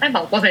 no, I'm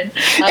a woman.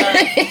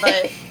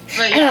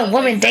 But I'm a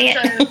woman, dang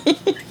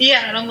it.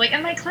 Yeah, and I'm like,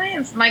 and my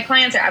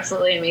clients are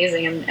absolutely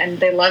amazing, and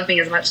they love me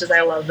as much as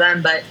I love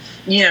them. But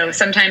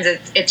sometimes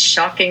it's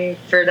shocking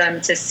for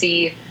them to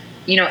see,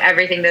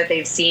 everything that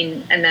they've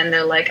seen, and then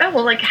they're like, oh,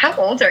 well, like, how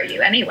old are you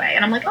anyway?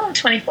 And I'm like, oh, I'm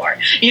 24.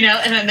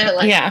 And then they're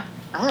like, yeah,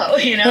 oh,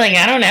 like,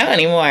 I don't know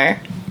anymore.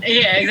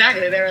 Yeah,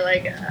 exactly. They were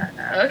like,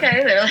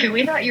 okay. They're like,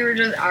 we thought you were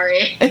just our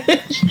age.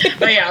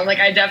 But yeah, like,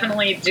 I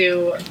definitely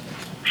do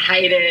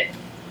hide it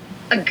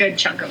a good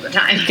chunk of the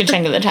time. Good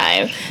chunk of the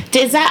time.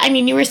 Does that, I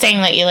mean, you were saying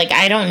that you like,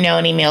 I don't know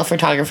any male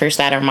photographers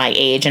that are my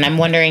age, and I'm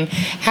wondering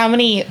how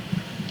many,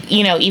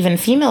 you know, even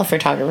female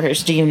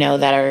photographers do you know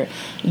that are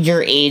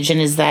your age, and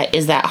is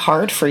that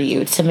hard for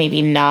you to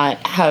maybe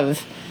not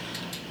have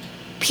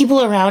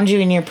people around you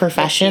in your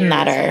profession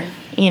that are,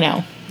 you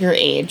know, your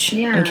age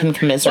and can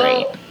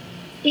commiserate? Well,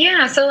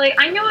 yeah, so like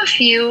I know a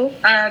few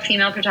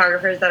female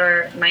photographers that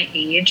are my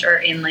age or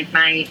in like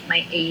my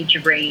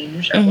age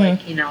range of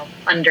like, you know,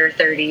 under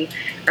 30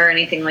 or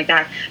anything like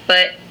that.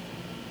 But,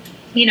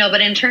 you know, but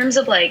in terms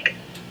of like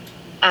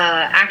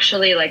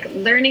actually like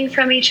learning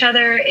from each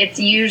other, it's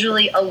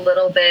usually a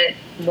little bit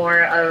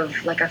more of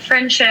like a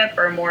friendship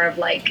or more of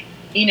like,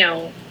 you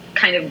know,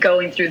 kind of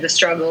going through the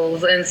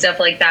struggles and stuff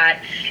like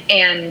that.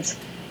 And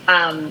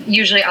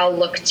usually I'll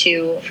look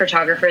to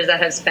photographers that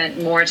have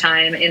spent more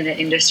time in the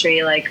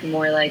industry, like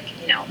more like,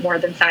 you know, more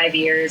than 5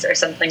 years or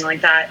something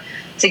like that,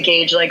 to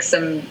gauge like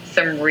some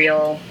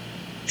real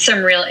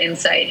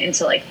insight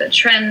into like the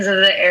trends of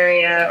the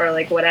area or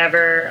like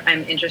whatever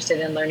I'm interested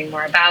in learning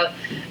more about.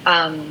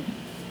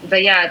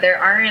 But yeah, there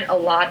aren't a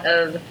lot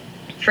of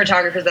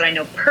photographers that I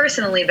know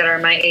personally that are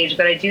my age,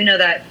 but I do know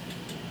that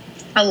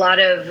a lot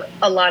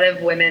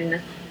of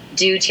women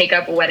do take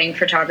up wedding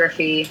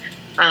photography.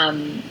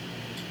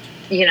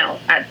 You know,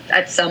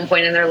 at some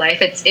point in their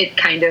life, it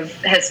kind of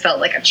has felt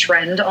like a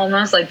trend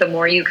almost. Like the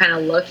more you kind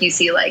of look, you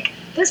see like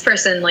this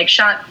person like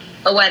shot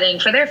a wedding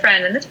for their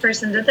friend, and this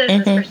person did this,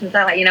 and this person did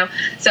that. You know,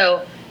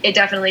 so it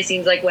definitely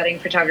seems like wedding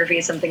photography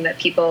is something that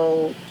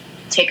people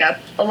take up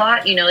a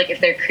lot. You know, like if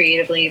they're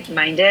creatively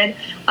minded.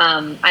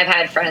 I've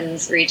had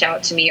friends reach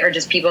out to me, or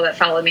just people that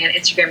follow me on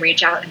Instagram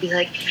reach out and be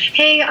like,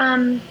 "Hey,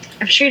 I'm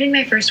shooting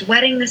my first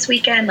wedding this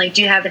weekend. Like,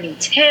 do you have any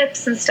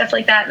tips and stuff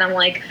like that?" And I'm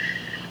like,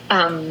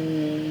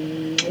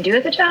 do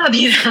a good job,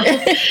 you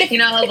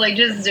know, like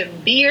just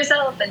be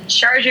yourself and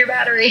charge your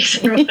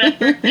batteries or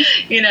whatever,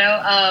 you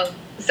know.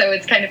 So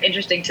it's kind of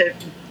interesting to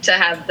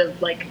have the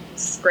like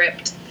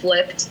script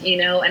flipped, you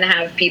know, and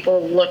have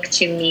people look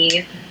to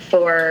me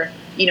for,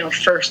 you know,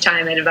 first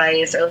time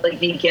advice or like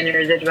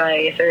beginner's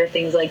advice or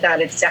things like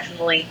that. It's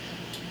definitely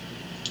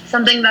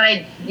something that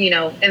I, you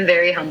know, am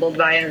very humbled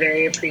by and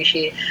very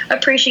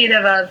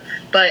appreciative of,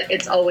 but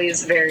it's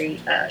always very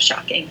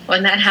shocking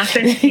when that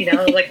happens, you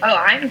know, like, oh,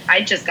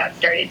 I just got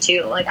started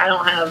too. Like, I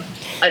don't have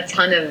a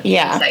ton of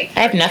insight.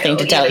 I have nothing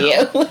to tell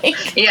you.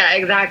 Yeah,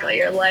 exactly.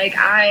 You're like,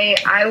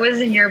 I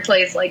was in your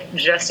place like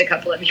just a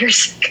couple of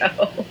years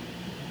ago.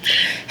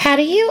 How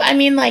do you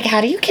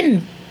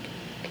can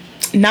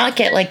not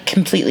get like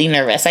completely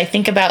nervous? I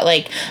think about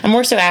like, I'm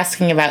more so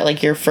asking about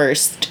like your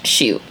first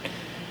shoot.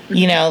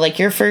 You know, like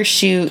your first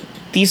shoot,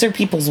 these are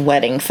people's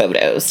wedding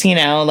photos, you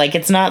know, like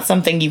it's not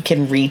something you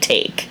can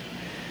retake.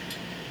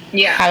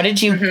 Yeah. How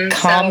did you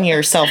calm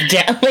yourself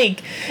down?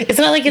 Like, it's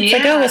not like it's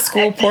like, oh, a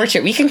school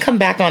portrait. We can come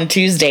back on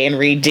Tuesday and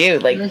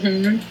redo. Like,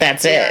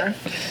 that's it.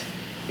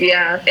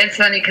 Yeah, it's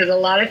funny because a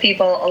lot of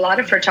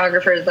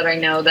photographers that I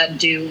know that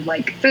do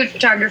like food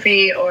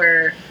photography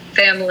or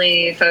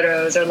family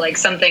photos or like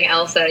something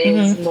else that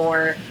is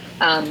more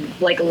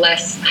like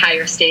less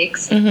higher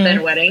stakes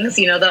than weddings,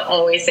 you know, they'll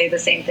always say the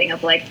same thing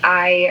of like,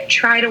 I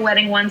tried a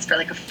wedding once for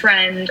like a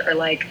friend, or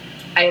like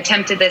I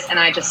attempted this and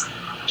I just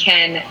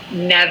could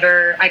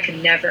never,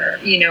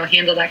 you know,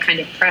 handle that kind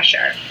of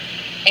pressure.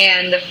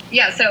 And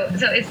yeah, so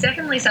it's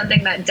definitely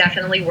something that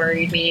definitely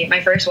worried me.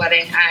 My first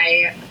wedding,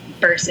 I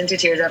burst into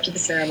tears after the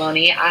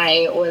ceremony.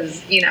 I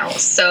was, you know,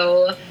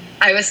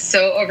 I was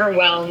so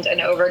overwhelmed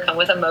and overcome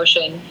with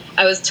emotion.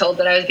 I was told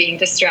that I was being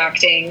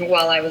distracting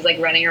while I was like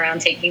running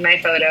around taking my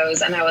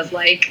photos. And I was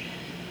like,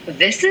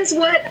 this is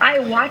what I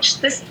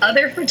watched this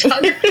other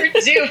photographer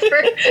do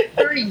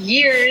for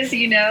years,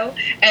 you know?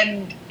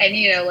 And,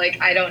 you know,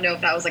 like, I don't know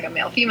if that was like a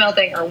male female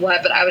thing or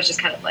what, but I was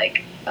just kind of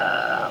like,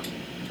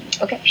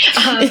 okay.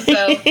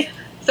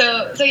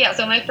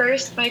 So my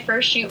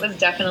first shoot was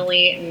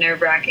definitely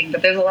nerve-wracking,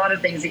 but there's a lot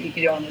of things that you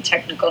can do on the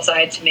technical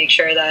side to make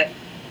sure that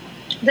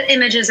the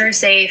images are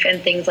safe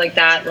and things like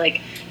that,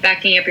 like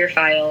backing up your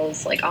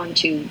files like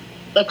onto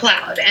the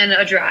cloud and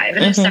a drive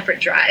and a separate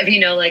drive, you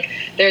know, like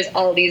there's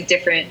all these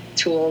different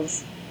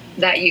tools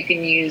that you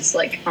can use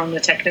like on the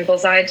technical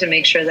side to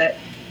make sure that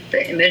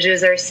the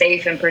images are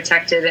safe and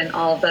protected and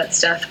all of that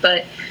stuff.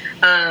 But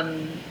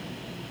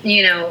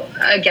you know,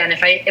 again,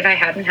 if I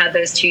hadn't had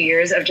those 2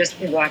 years of just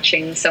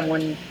watching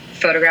someone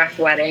photograph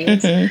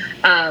weddings,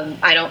 I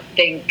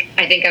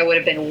think I would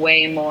have been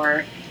way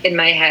more in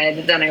my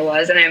head than I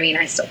was. And I mean,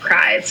 I still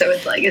cried. So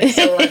it's like, it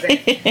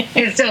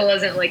still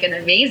wasn't like an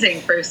amazing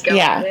first go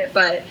at it,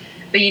 but,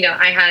 you know,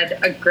 I had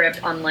a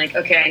grip on like,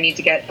 okay, I need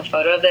to get a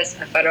photo of this,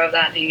 a photo of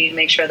that. And you need to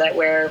make sure that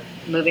we're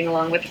moving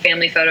along with the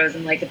family photos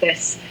and like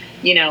this,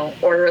 you know,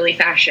 orderly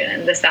fashion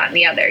and this, that, and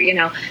the other, you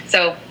know?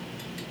 So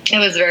it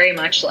was very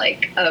much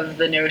like of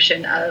the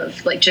notion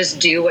of like, just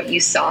do what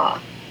you saw.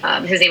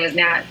 His name was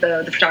Nat,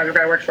 the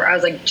photographer I worked for. I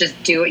was like,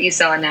 just do what you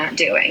saw Nat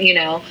doing, you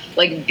know,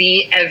 like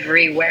be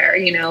everywhere,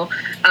 you know?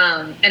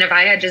 And if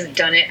I had just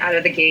done it out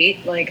of the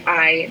gate, like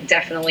I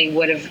definitely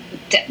would have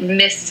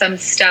missed some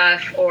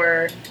stuff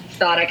or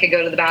thought I could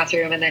go to the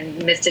bathroom and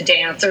then missed a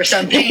dance or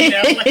something, you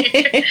know,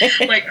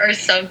 like or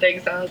something.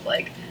 So I was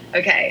like,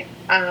 okay,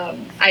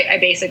 I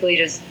basically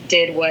just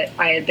did what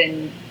I had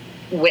been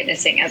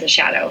witnessing as a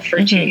shadow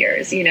for 2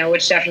 years, you know,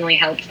 which definitely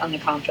helped on the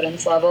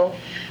confidence level.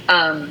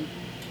 And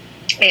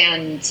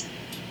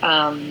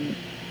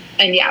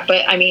yeah,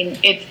 but I mean,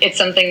 it's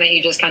something that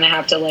you just kind of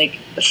have to like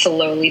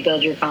slowly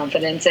build your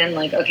confidence in.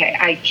 Like, okay,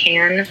 I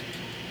can,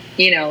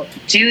 you know,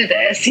 do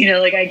this, you know,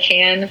 like I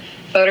can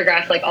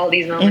photograph like all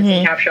these moments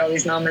and capture all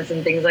these moments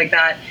and things like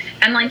that.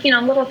 And like, you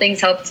know, little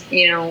things helped,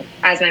 you know,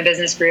 as my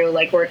business grew,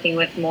 like working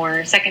with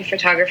more second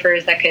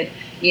photographers that could,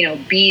 you know,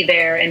 be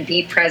there and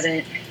be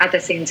present at the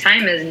same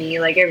time as me.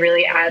 Like it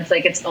really adds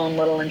like its own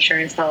little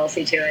insurance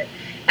policy to it.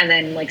 And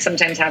then like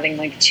sometimes having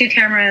like 2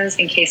 cameras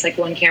in case like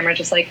one camera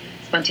just like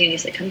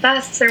spontaneously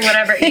combusts or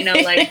whatever, you know,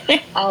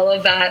 like all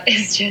of that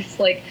is just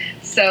like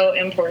so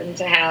important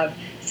to have.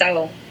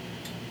 So,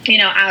 you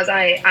know, as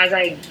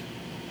I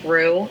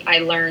grew, I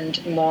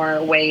learned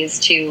more ways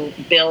to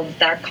build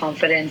that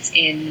confidence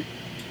in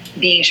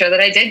being sure that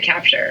I did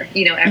capture,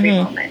 you know, every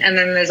moment. And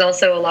then there's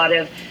also a lot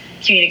of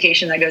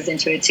communication that goes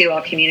into it too.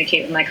 I'll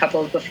communicate with my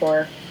couples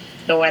before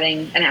the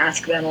wedding and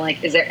ask them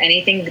like, is there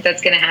anything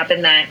that's going to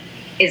happen that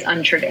is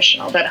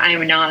untraditional that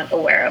I'm not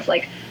aware of,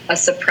 like a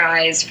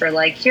surprise for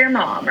like your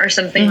mom or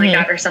something like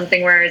that, or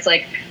something where it's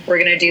like, we're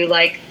going to do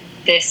like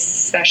this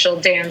special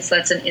dance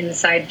that's an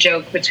inside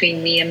joke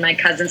between me and my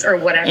cousins or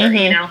whatever,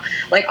 you know,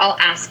 like I'll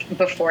ask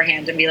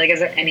beforehand and be like, is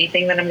there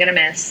anything that I'm going to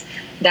miss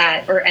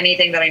that, or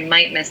anything that I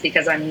might miss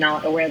because I'm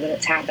not aware that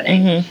it's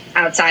happening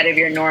outside of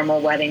your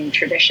normal wedding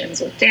traditions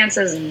with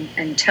dances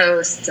and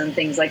toasts and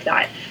things like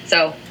that.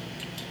 So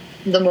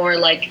the more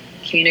like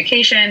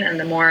communication and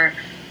the more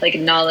like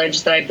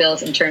knowledge that I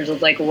built in terms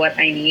of like what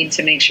I need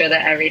to make sure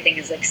that everything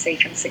is like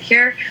safe and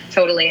secure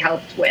totally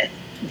helped with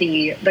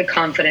the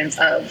confidence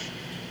of,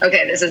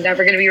 okay, this is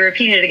never going to be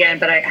repeated again,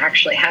 but I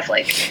actually have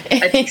like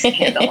a decent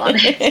handle on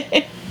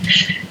it,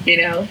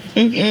 you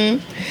know?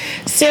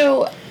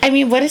 So, I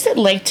mean, what is it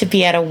like to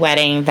be at a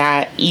wedding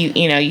that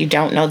you know, you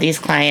don't know these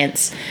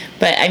clients,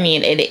 but I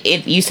mean,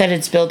 it you said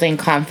it's building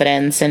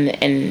confidence and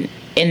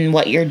in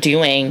what you're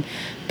doing,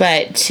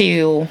 but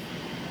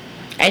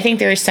I think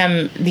there is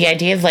the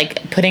idea of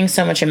like putting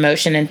so much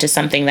emotion into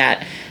something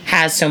that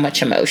has so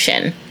much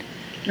emotion,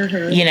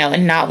 you know,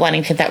 and not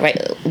wanting to get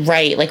that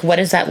right. Like, what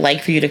is that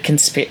like for you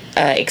to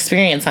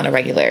experience on a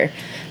regular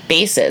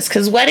basis?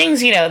 Because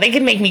weddings, you know, they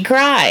can make me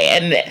cry,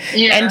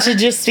 and to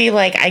just be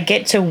like, I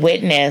get to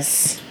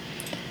witness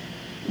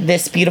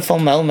this beautiful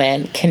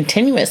moment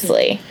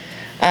continuously.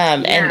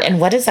 And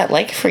what is that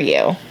like for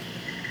you?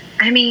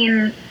 I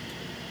mean,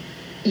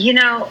 you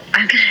know,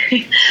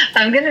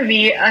 I'm gonna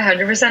be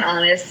 100%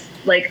 honest.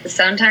 Like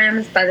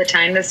sometimes by the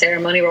time the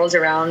ceremony rolls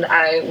around,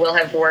 I will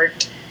have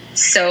worked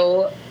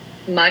so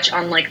much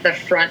on like the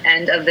front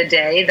end of the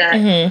day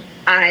that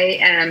I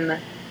am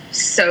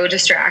so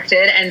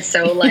distracted and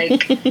so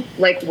like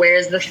like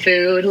where's the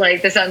food,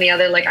 like this, that, and the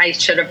other, like I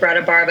should have brought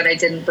a bar but I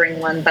didn't bring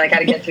one, but I got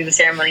to get through the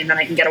ceremony and then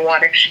I can get a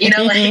water, you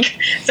know,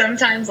 like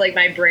sometimes like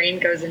my brain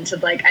goes into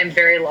like, I'm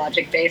very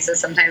logic based, so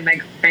sometimes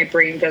my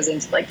brain goes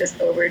into like this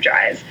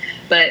overdrive.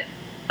 But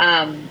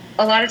a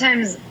lot of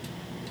times,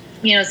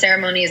 you know,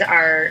 ceremonies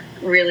are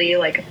really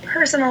like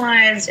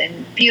personalized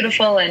and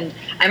beautiful, and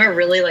I'm a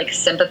really like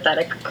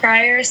sympathetic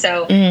crier.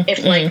 So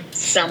if like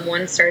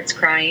someone starts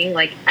crying,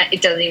 like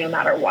it doesn't even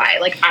matter why,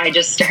 like I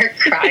just start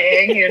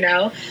crying, you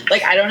know,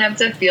 like I don't have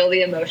to feel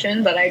the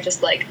emotion, but I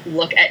just like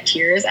look at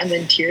tears and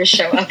then tears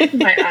show up in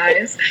my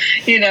eyes,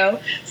 you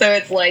know? So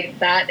it's like,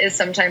 that is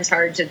sometimes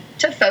hard to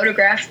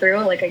photograph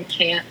through. Like I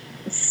can't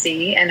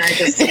see, and I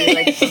just see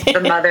like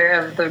the mother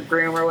of the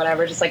groom or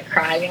whatever just like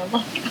crying, and I'm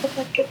like, oh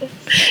my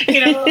goodness,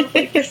 you know,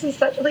 like this is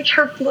such like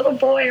her little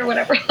boy or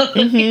whatever. Like,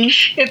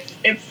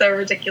 it's so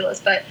ridiculous.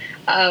 But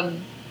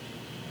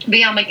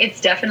yeah, I'm like,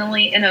 it's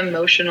definitely an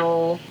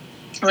emotional,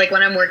 like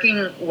when I'm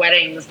working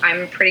weddings,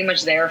 I'm pretty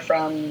much there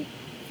from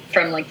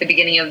like the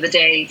beginning of the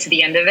day to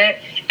the end of it,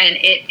 and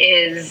it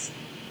is,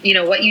 you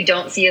know, what you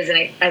don't see as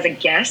a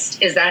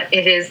guest is that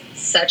it is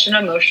such an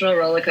emotional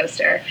roller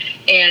coaster.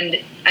 And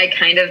I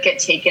kind of get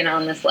taken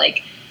on this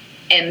like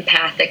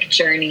empathic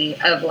journey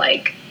of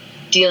like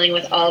dealing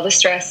with all the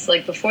stress,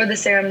 like before the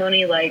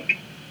ceremony, like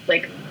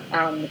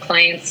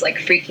clients like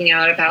freaking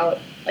out about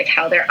like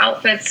how their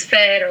outfits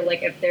fit, or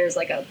like if there's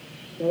like a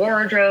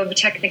wardrobe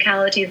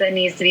technicality that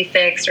needs to be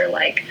fixed, or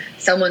like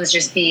someone's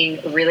just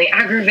being really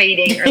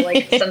aggravating, or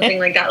like something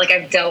like that. Like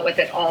I've dealt with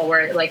it all,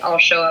 where like I'll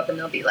show up and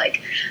they'll be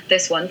like,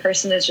 this one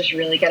person is just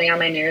really getting on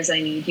my nerves and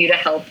I need you to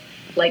help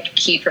like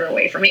keep her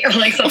away from me, or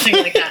like something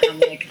like that.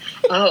 And I'm like,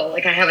 oh,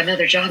 like I have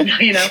another job now,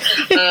 you know?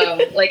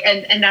 Like,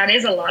 and that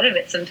is a lot of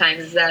it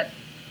sometimes, is that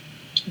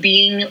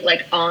being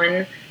like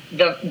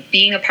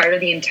being a part of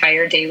the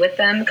entire day with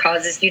them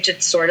causes you to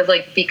sort of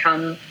like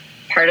become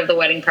part of the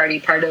wedding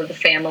party, part of the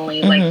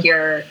family. Like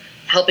you're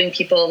helping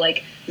people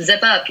like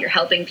zip up, you're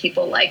helping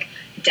people like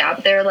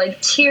dab their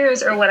like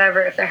tears or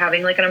whatever if they're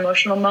having like an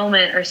emotional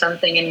moment or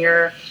something, and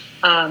you're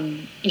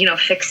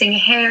fixing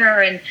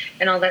hair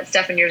and all that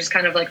stuff. And you're just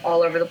kind of like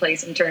all over the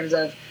place in terms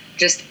of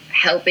just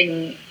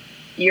helping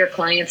your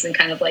clients and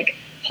kind of like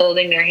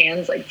holding their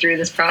hands like through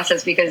this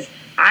process, because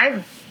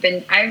I've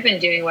been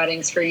doing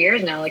weddings for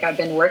years now. Like I've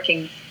been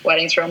working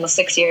weddings for almost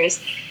 6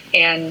 years,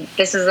 and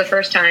this is the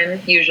first time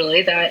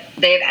usually that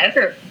they've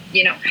ever,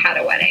 had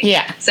a wedding.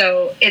 Yeah.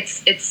 So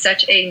it's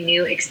such a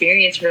new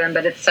experience for them,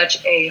 but it's such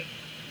an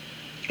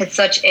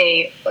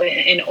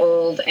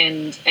old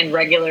and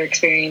regular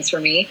experience for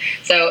me.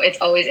 So it's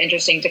always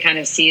interesting to kind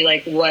of see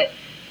like what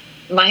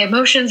my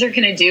emotions are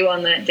going to do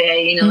on that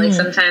day. Like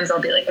sometimes I'll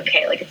be like,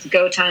 okay, like it's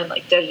go time,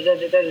 like da da da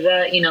da da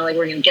da, like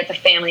we're going to get the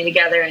family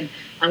together and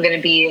I'm going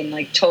to be in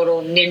like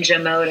total ninja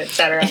mode,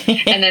 etc.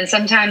 And then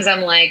sometimes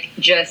I'm like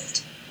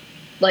just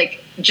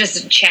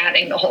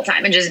chatting the whole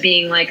time and just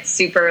being like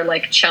super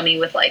like chummy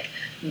with like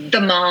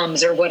the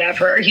moms or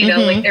whatever,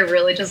 like it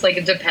really just like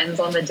it depends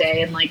on the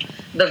day and like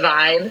the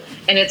vibe.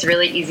 And it's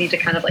really easy to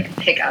kind of like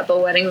pick up a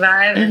wedding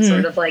vibe and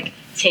sort of like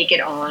take it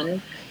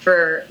on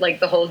for like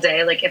the whole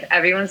day. Like if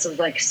everyone's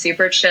like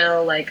super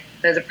chill, like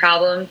there's a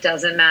problem,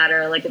 doesn't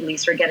matter, like at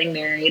least we're getting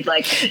married,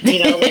 like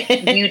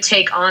like you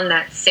take on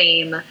that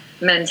same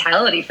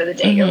mentality for the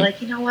day. You're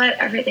like, you know what,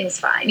 everything's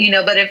fine,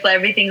 but if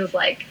everything's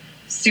like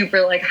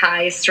super like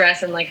high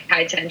stress and like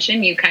high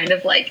tension, you kind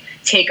of like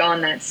take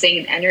on that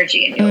same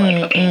energy and you're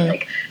like, okay,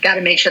 like got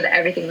to make sure that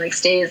everything like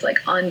stays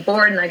like on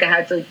board, and like I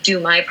have to do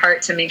my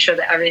part to make sure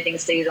that everything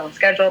stays on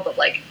schedule, but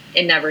like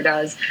it never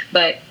does.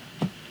 But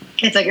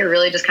it's like it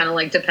really just kind of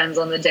like depends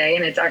on the day,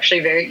 and it's actually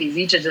very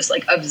easy to just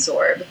like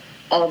absorb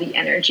all the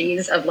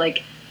energies of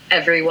like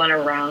everyone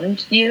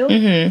around you,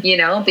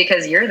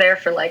 because you're there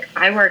for like,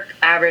 I work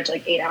average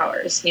like 8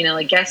 hours,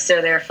 like guests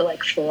are there for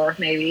like 4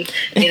 maybe,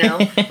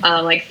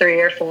 like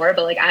 3 or 4,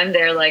 but like I'm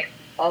there like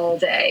all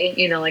day,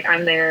 like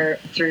I'm there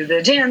through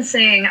the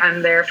dancing,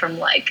 I'm there from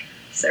like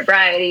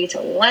sobriety to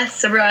less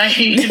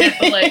sobriety,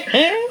 like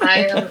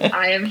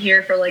I am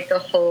here for like the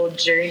whole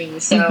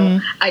journey. So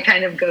I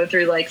kind of go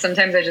through like,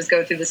 sometimes I just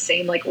go through the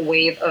same like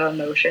wave of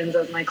emotions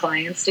as my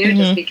clients do,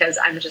 just because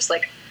I'm just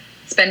like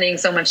spending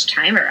so much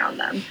time around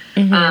them.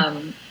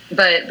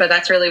 But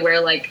that's really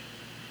where like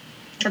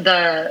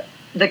the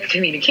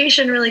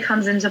communication really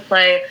comes into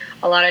play.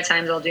 A lot of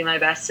times I'll do my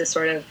best to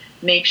sort of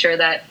make sure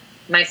that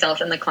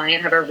myself and the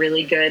client have a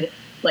really good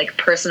like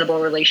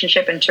personable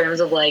relationship, in terms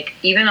of like,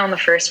 even on the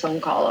first phone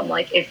call, I'm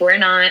like, if we're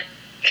not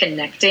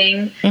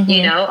connecting,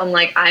 I'm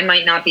like, I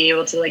might not be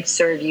able to like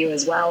serve you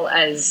as well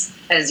as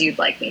you'd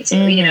like me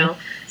to,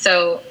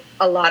 So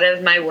a lot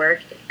of my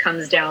work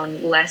comes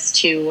down less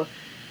to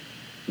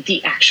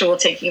the actual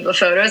taking of the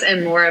photos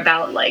and more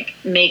about like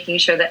making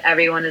sure that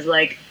everyone is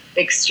like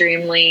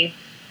extremely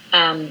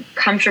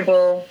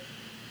comfortable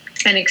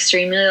and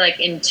extremely like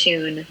in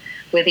tune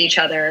with each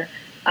other,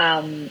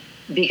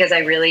 because I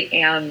really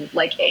am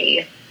like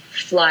a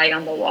fly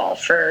on the wall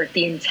for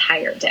the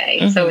entire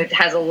day. So it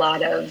has a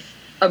lot of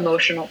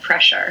emotional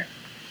pressure.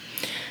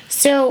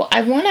 So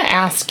I want to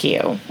ask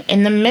you,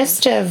 in the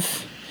midst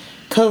of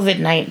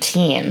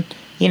COVID-19,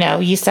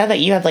 you said that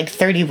you had like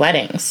 30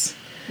 weddings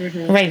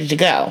ready to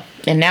go,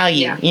 and now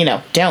you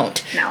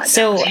don't.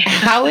 So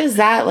how is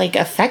that like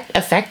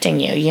affecting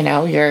you?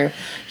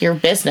 Your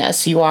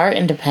business. You are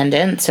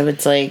independent, so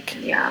it's like,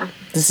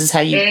 this is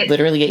how you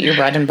literally get your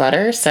bread and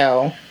butter.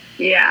 So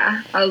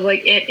I was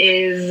like,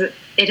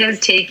 it has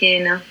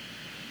taken an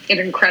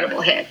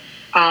incredible hit,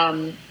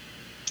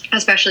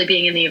 especially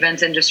being in the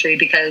events industry,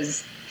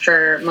 because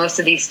for most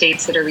of these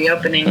states that are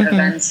reopening,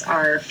 events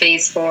are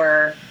phase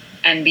 4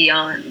 and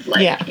beyond,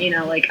 like,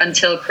 like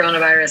until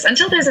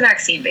there's a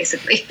vaccine,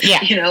 basically,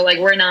 like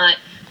we're not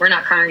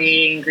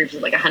congregating in groups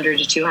of like 100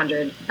 to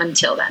 200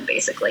 until then,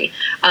 basically.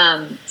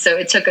 So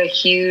it took a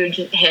huge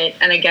hit.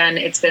 And again,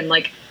 it's been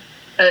like,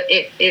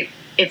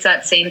 it's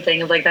that same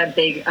thing of like that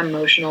big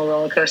emotional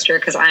roller coaster,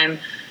 because I'm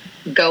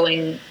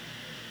going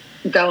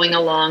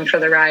along for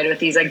the ride with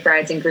these like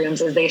brides and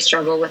grooms as they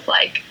struggle with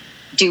like,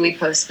 do we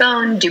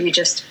postpone? Do we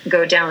just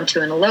go down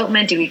to an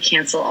elopement? Do we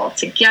cancel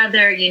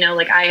altogether?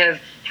 Like I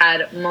have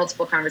had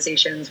multiple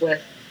conversations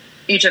with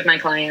each of my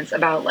clients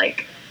about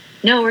like,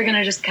 no, we're going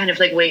to just kind of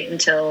like wait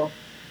until,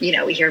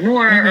 we hear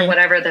more or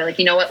whatever. They're like,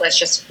 you know what, let's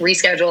just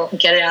reschedule,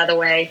 get it out of the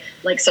way,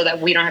 like so that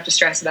we don't have to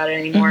stress about it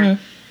anymore.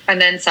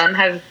 And then some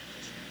have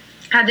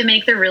had to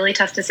make the really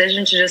tough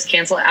decision to just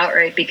cancel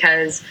outright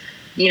because,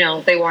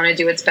 they want to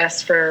do what's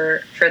best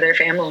for their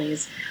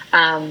families.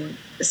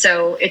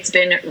 So it's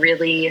been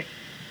really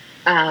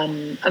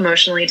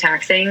emotionally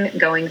taxing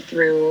going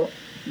through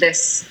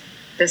this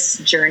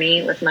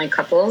journey with my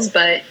couples,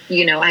 but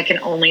I can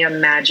only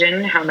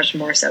imagine how much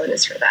more so it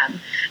is for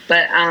them.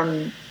 But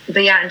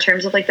yeah, in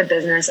terms of like the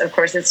business, of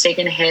course it's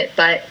taken a hit,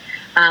 but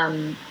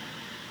I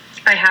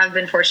have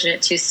been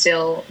fortunate to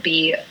still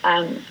be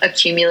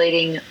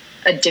accumulating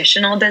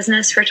additional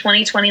business for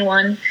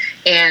 2021,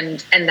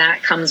 and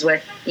that comes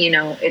with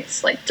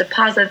it's like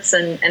deposits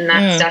and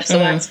that stuff. So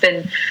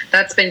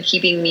that's been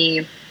keeping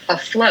me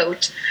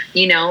afloat,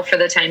 for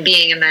the time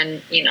being. And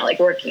then, like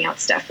working out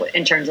stuff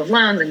in terms of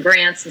loans and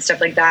grants and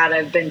stuff like that.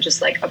 I've been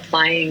just like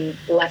applying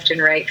left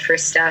and right for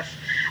stuff.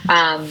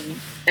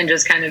 And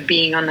just kind of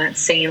being on that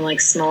same like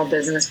small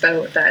business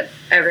boat that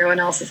everyone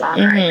else is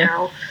on right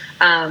now.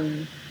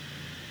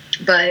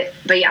 But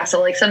yeah, so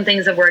like some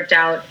things have worked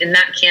out in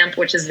that camp,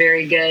 which is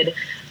very good.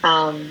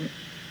 And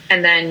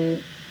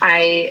then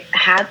I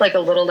had like a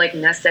little like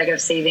nest egg of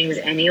savings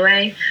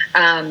anyway.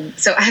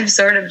 So I've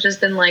sort of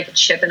just been like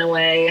chipping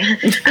away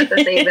at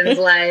the savings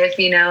life,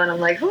 and I'm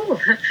like, ooh,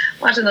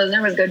 watching those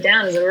numbers go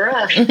down is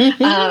rough.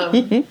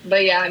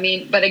 But yeah,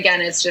 but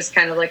again, it's just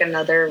kind of like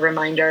another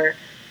reminder,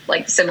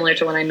 like similar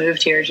to when I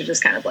moved here, to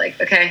just kind of like,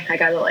 okay, I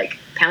got to like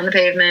pound the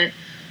pavement,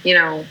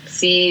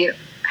 see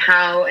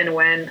how and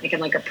when I can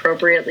like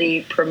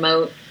appropriately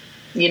promote,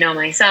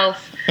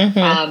 myself,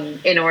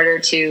 in order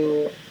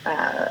to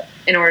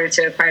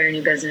acquire a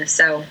new business.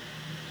 So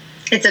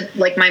it's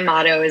like my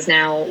motto is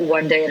now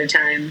one day at a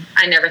time.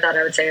 I never thought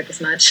I would say it this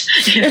much,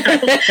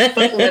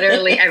 but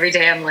literally every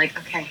day I'm like,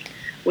 okay,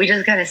 we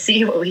just got to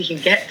see what we can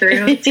get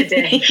through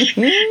today.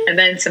 And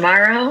then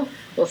tomorrow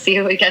we'll see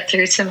what we get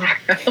through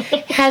tomorrow.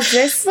 Has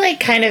this like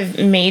kind of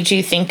made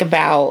you think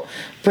about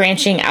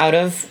branching out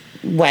of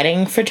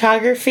wedding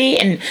photography?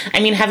 And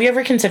have you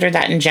ever considered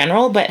that in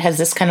general, but has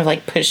this kind of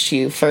like pushed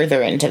you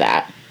further into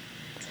that?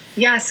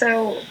 Yeah,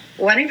 so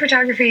wedding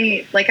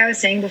photography, like I was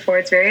saying before,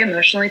 it's very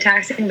emotionally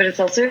taxing, but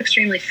it's also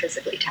extremely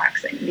physically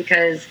taxing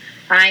because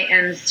I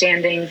am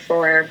standing,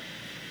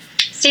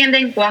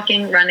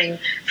 walking, running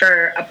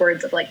for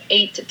upwards of like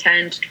 8 to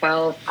 10 to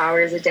 12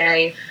 hours a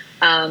day.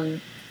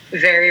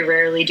 Very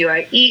rarely do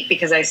I eat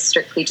because I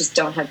strictly just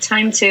don't have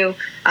time to.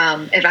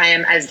 If I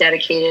am as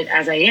dedicated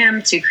as I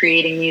am to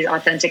creating these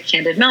authentic,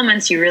 candid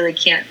moments, you really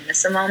can't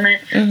miss a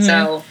moment.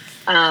 So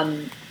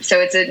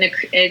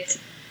it's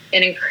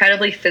an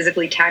incredibly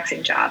physically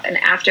taxing job. And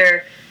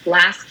after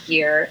last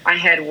year, I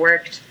had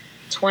worked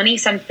 20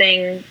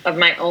 something of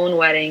my own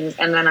weddings,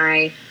 and then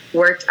I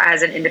worked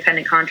as an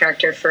independent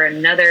contractor for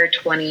another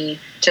 20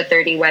 to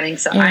 30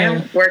 weddings. So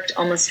I worked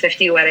almost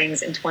 50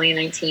 weddings in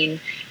 2019.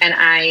 And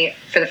I,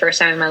 for the first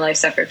time in my life,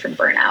 suffered from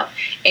burnout.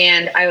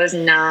 And I was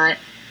not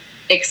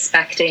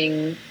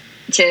expecting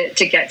to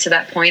get to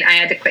that point. I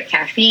had to quit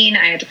caffeine.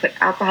 I had to quit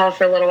alcohol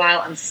for a little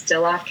while. I'm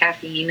still off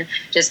caffeine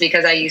just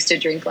because I used to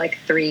drink like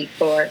 3,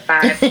 4,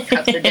 5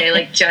 cups a day,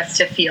 like just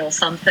to feel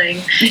something,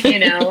 Just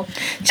and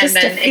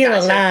then to feel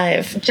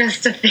alive.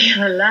 Just to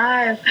feel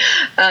alive.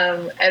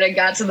 And it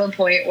got to the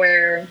point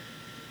where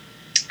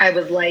I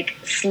was like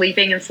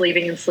sleeping, and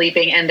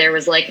there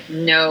was like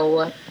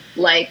no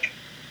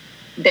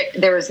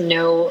there was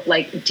no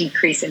like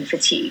decrease in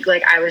fatigue.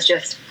 Like I was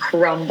just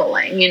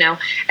crumbling,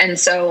 and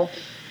so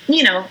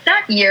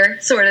that year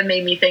sort of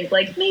made me think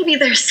like maybe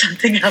there's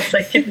something else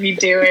I could be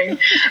doing.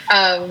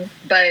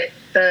 But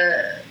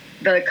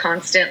the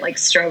constant like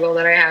struggle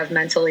that I have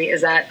mentally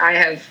is that I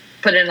have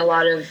put in a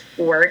lot of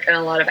work and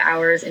a lot of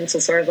hours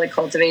into sort of like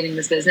cultivating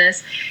this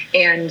business,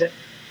 and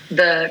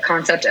the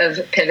concept of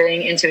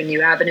pivoting into a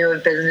new avenue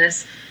of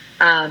business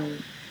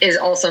is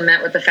also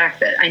met with the fact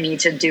that I need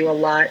to do a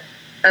lot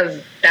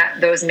of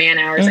those man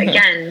hours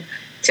again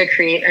to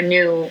create a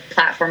new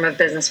platform of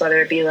business, whether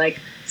it be like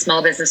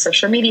small business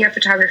social media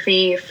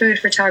photography, food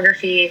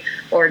photography,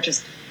 or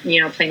just,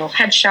 plain old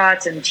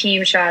headshots and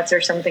team shots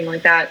or something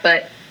like that.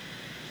 But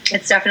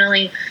it's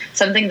definitely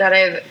something that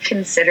I've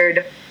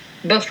considered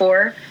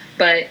before,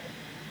 but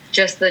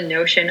just the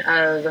notion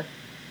of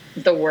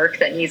the work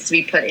that needs to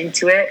be put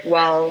into it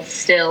while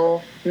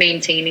still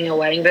maintaining a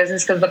wedding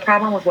business. Because the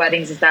problem with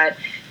weddings is that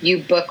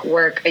you book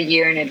work a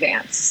year in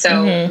advance.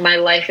 So my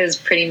life is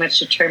pretty much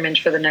determined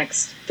for the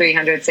next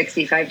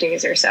 365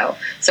 days or so.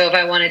 So if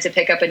I wanted to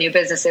pick up a new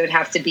business, it would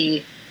have to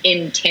be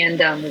in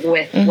tandem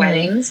with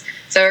weddings.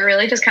 So it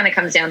really just kind of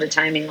comes down to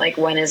timing, like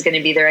when is going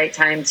to be the right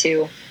time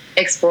to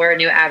explore a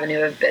new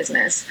avenue of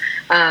business.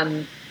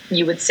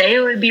 You would say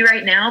it would be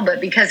right now,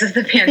 but because of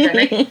the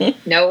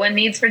pandemic, no one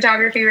needs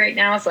photography right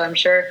now. So I'm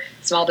sure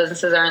small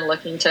businesses aren't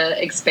looking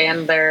to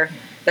expand their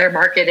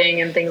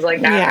marketing and things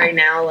like that right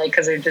now, like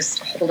because they're just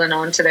holding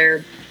on to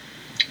their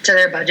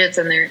budgets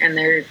and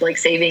their like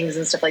savings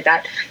and stuff like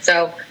that.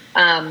 So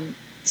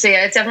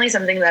yeah, it's definitely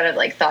something that I've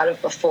like thought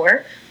of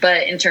before,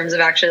 but in terms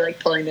of actually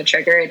like pulling the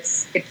trigger,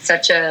 it's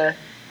such a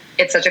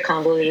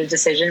convoluted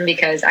decision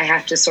because I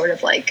have to sort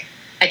of like,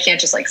 I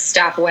can't just like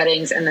stop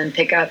weddings and then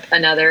pick up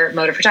another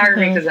mode of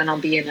photography because then I'll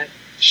be in a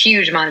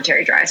huge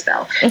monetary dry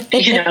spell,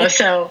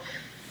 so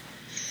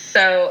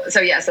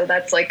yeah, so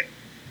that's like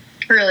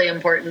really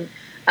important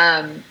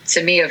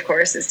to me, of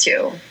course, is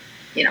to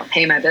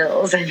pay my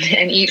bills and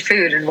eat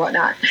food and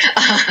whatnot.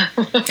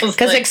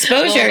 Because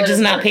exposure does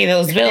not pay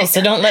those bills.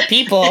 So don't let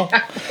people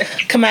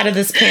come out of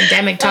this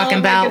pandemic talking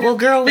about, well,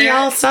 girl, we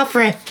all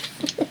suffering.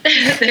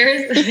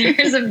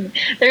 There's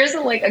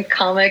a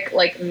comic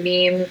like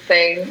meme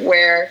thing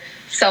where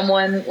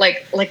someone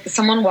like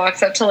someone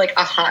walks up to like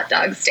a hot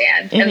dog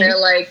stand and they're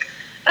like,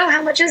 oh,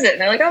 how much is it?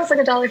 And they're like, oh, it's like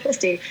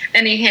 $1.50.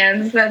 And he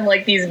hands them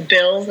like these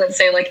bills that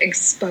say like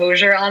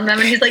exposure on them.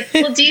 And he's like,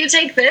 well, do you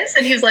take this?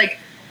 And he's like,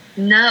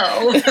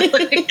 no.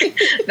 Like,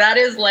 that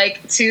is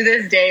like to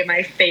this day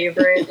my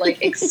favorite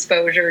like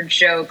exposure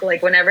joke.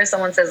 Like whenever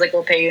someone says like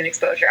we'll pay you an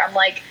exposure, I'm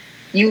like,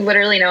 you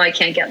literally know I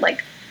can't get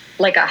like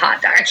a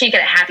hot dog. I can't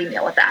get a Happy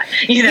Meal with that.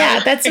 You know? Yeah,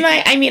 that's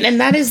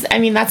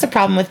that's a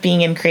problem with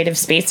being in creative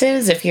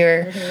spaces. If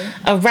you're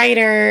a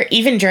writer,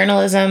 even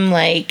journalism,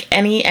 like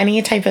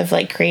any type of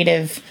like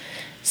creative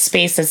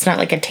space that's not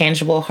like a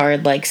tangible,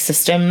 hard like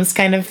systems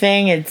kind of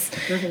thing. It's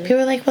people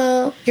are like,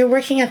 well, you're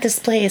working at this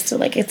place, so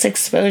like it's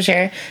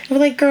exposure. And we're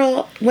like,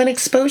 girl, when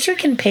exposure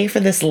can pay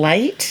for this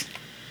light.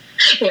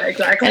 Yeah,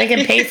 exactly. And I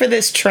can pay for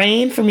this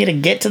train for me to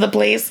get to the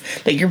place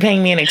that you're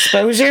paying me an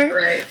exposure.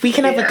 Right. We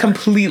can have a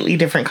completely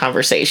different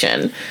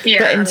conversation. Yeah.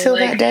 But until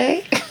that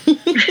day.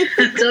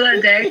 Until that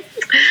day,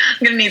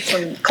 I'm going to need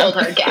some cold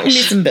hard cash. I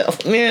need some bill.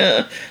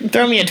 Yeah.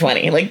 Throw me a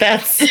 20. Like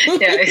that's.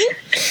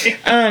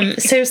 Yeah.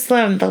 So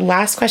Sloan, the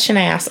last question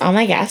I ask all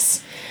my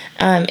guests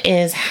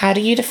is how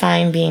do you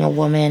define being a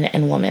woman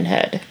and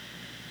womanhood?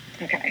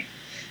 Okay.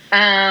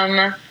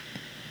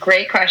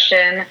 Great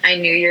question. I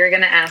knew you were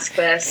going to ask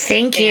this.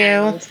 Thank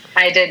you.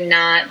 I did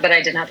not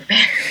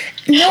prepare.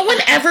 No one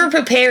ever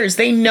prepares.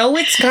 They know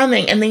it's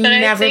coming and they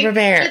never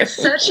prepare.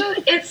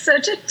 It's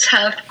such a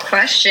tough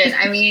question.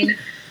 I mean,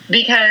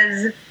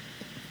 because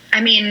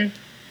I mean,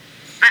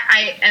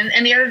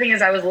 and the other thing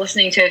is I was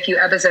listening to a few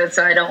episodes,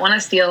 so I don't want to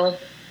steal.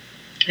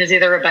 It was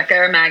either Rebecca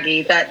or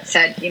Maggie that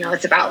said,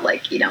 it's about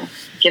like,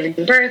 giving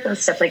birth and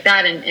stuff like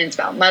that. And it's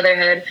about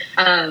motherhood.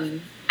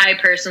 I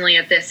personally,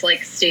 at this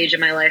like stage of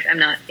my life, I'm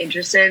not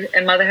interested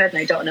in motherhood, and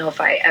I don't know if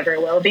I ever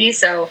will be.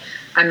 So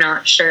I'm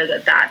not sure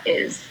that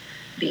is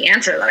the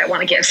answer that I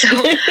want to give. So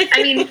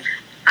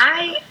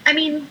I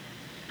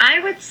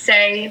would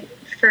say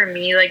for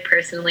me, like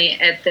personally,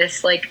 at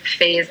this like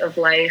phase of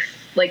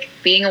life, like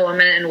being a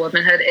woman and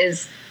womanhood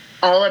is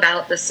all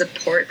about the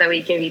support that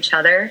we give each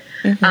other.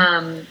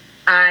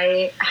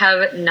 I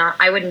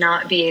would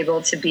not be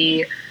able to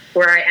be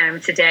where I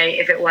am today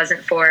if it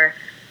wasn't for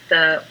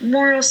the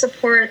moral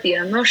support, the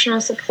emotional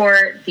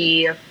support,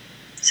 the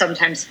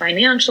sometimes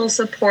financial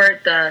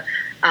support, the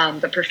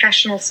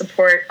professional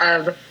support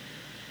of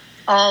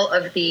all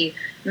of the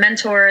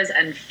mentors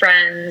and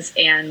friends,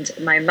 and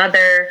my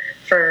mother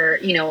for,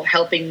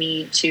 helping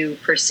me to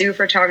pursue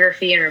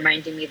photography and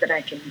reminding me that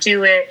I can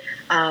do it.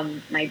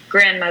 My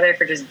grandmother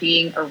for just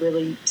being a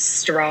really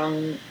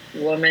strong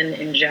woman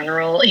in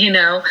general, and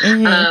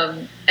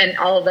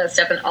all of that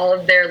stuff, and all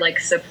of their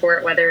like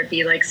support, whether it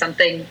be like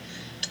something,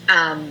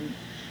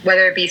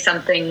 whether it be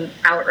something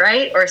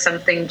outright or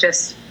something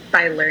just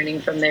by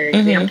learning from their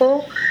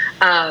example.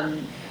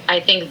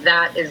 I think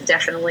that is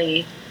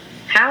definitely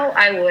how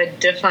I would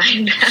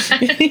define that.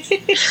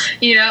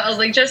 I was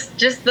like, just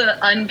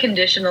the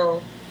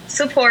unconditional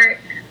support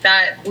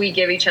that we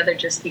give each other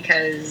just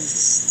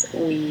because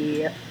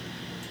we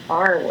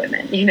are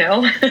women,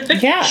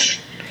 Yeah.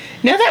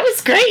 No, that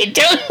was great.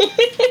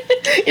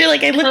 You're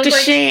like, I looked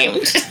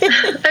ashamed.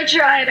 I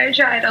tried. I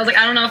was like,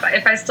 I don't know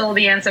if I stole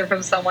the answer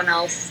from someone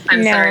else.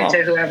 I'm sorry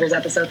to whoever's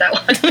episode that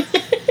was.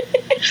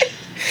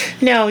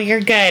 No, you're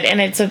good. And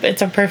it's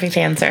a perfect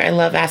answer. I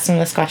love asking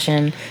this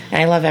question,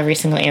 and I love every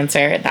single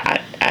answer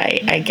that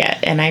I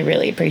get, and I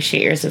really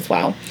appreciate yours as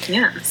well.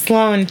 Yeah.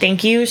 Sloan,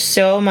 thank you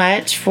so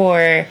much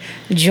for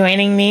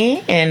joining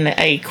me in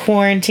a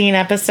quarantine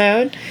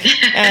episode.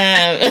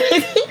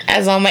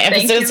 As all my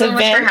episodes have been.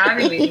 Thank you so much for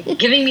having me,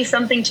 giving me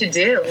something to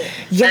do.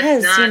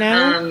 Yes, that's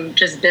not,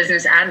 just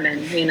business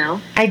admin,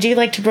 I do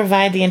like to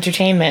provide the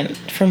entertainment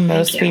for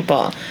most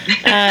people.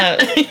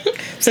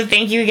 So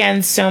thank you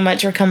again so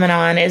much for coming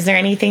on. Is there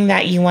anything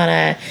that you want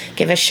to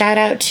give a shout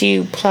out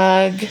to,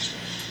 plug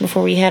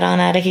before we head on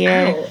out of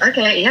here? Oh,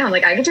 okay. Yeah,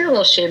 I could do a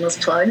little shameless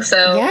plug.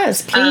 So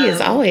yes,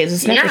 please, always.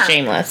 It's never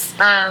shameless.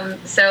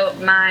 So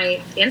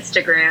my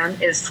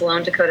Instagram is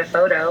Sloan Dakota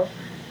Photo.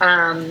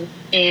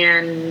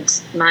 And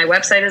my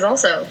website is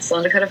also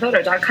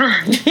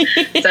sloandakotaphoto.com.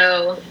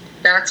 So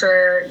that's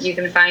where you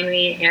can find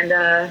me, and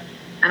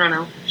I don't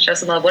know, show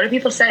some love. What do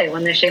people say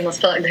when they shameless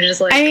plug? They're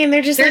just like,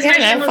 they're just like,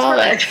 I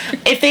follow it.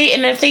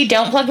 If they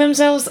don't plug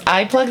themselves,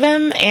 I plug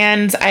them,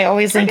 and I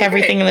always link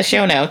everything in the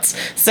show notes.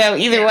 So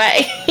either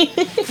way,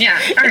 yeah,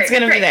 all right, it's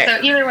gonna be there.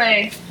 So either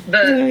way,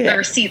 the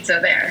receipts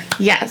are there.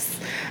 Yes.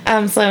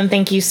 Sloan,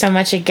 thank you so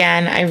much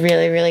again. I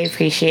really, really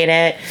appreciate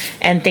it.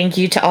 And thank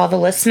you to all the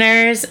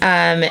listeners.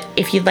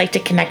 If you'd like to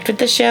connect with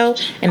the show,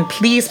 and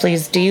please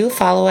do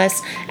follow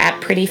us at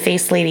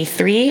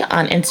PrettyFaceLady3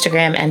 on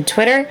Instagram and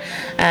Twitter.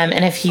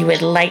 And if you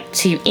would like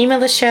to email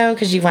the show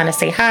because you want to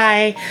say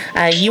hi,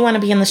 you want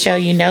to be on the show,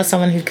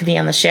 someone who could be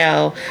on the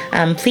show,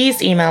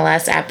 please email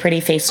us at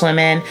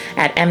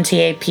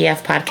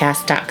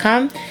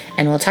prettyfacewomen@mtapfpodcast.com.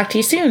 And we'll talk to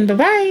you soon.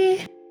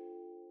 Bye-bye.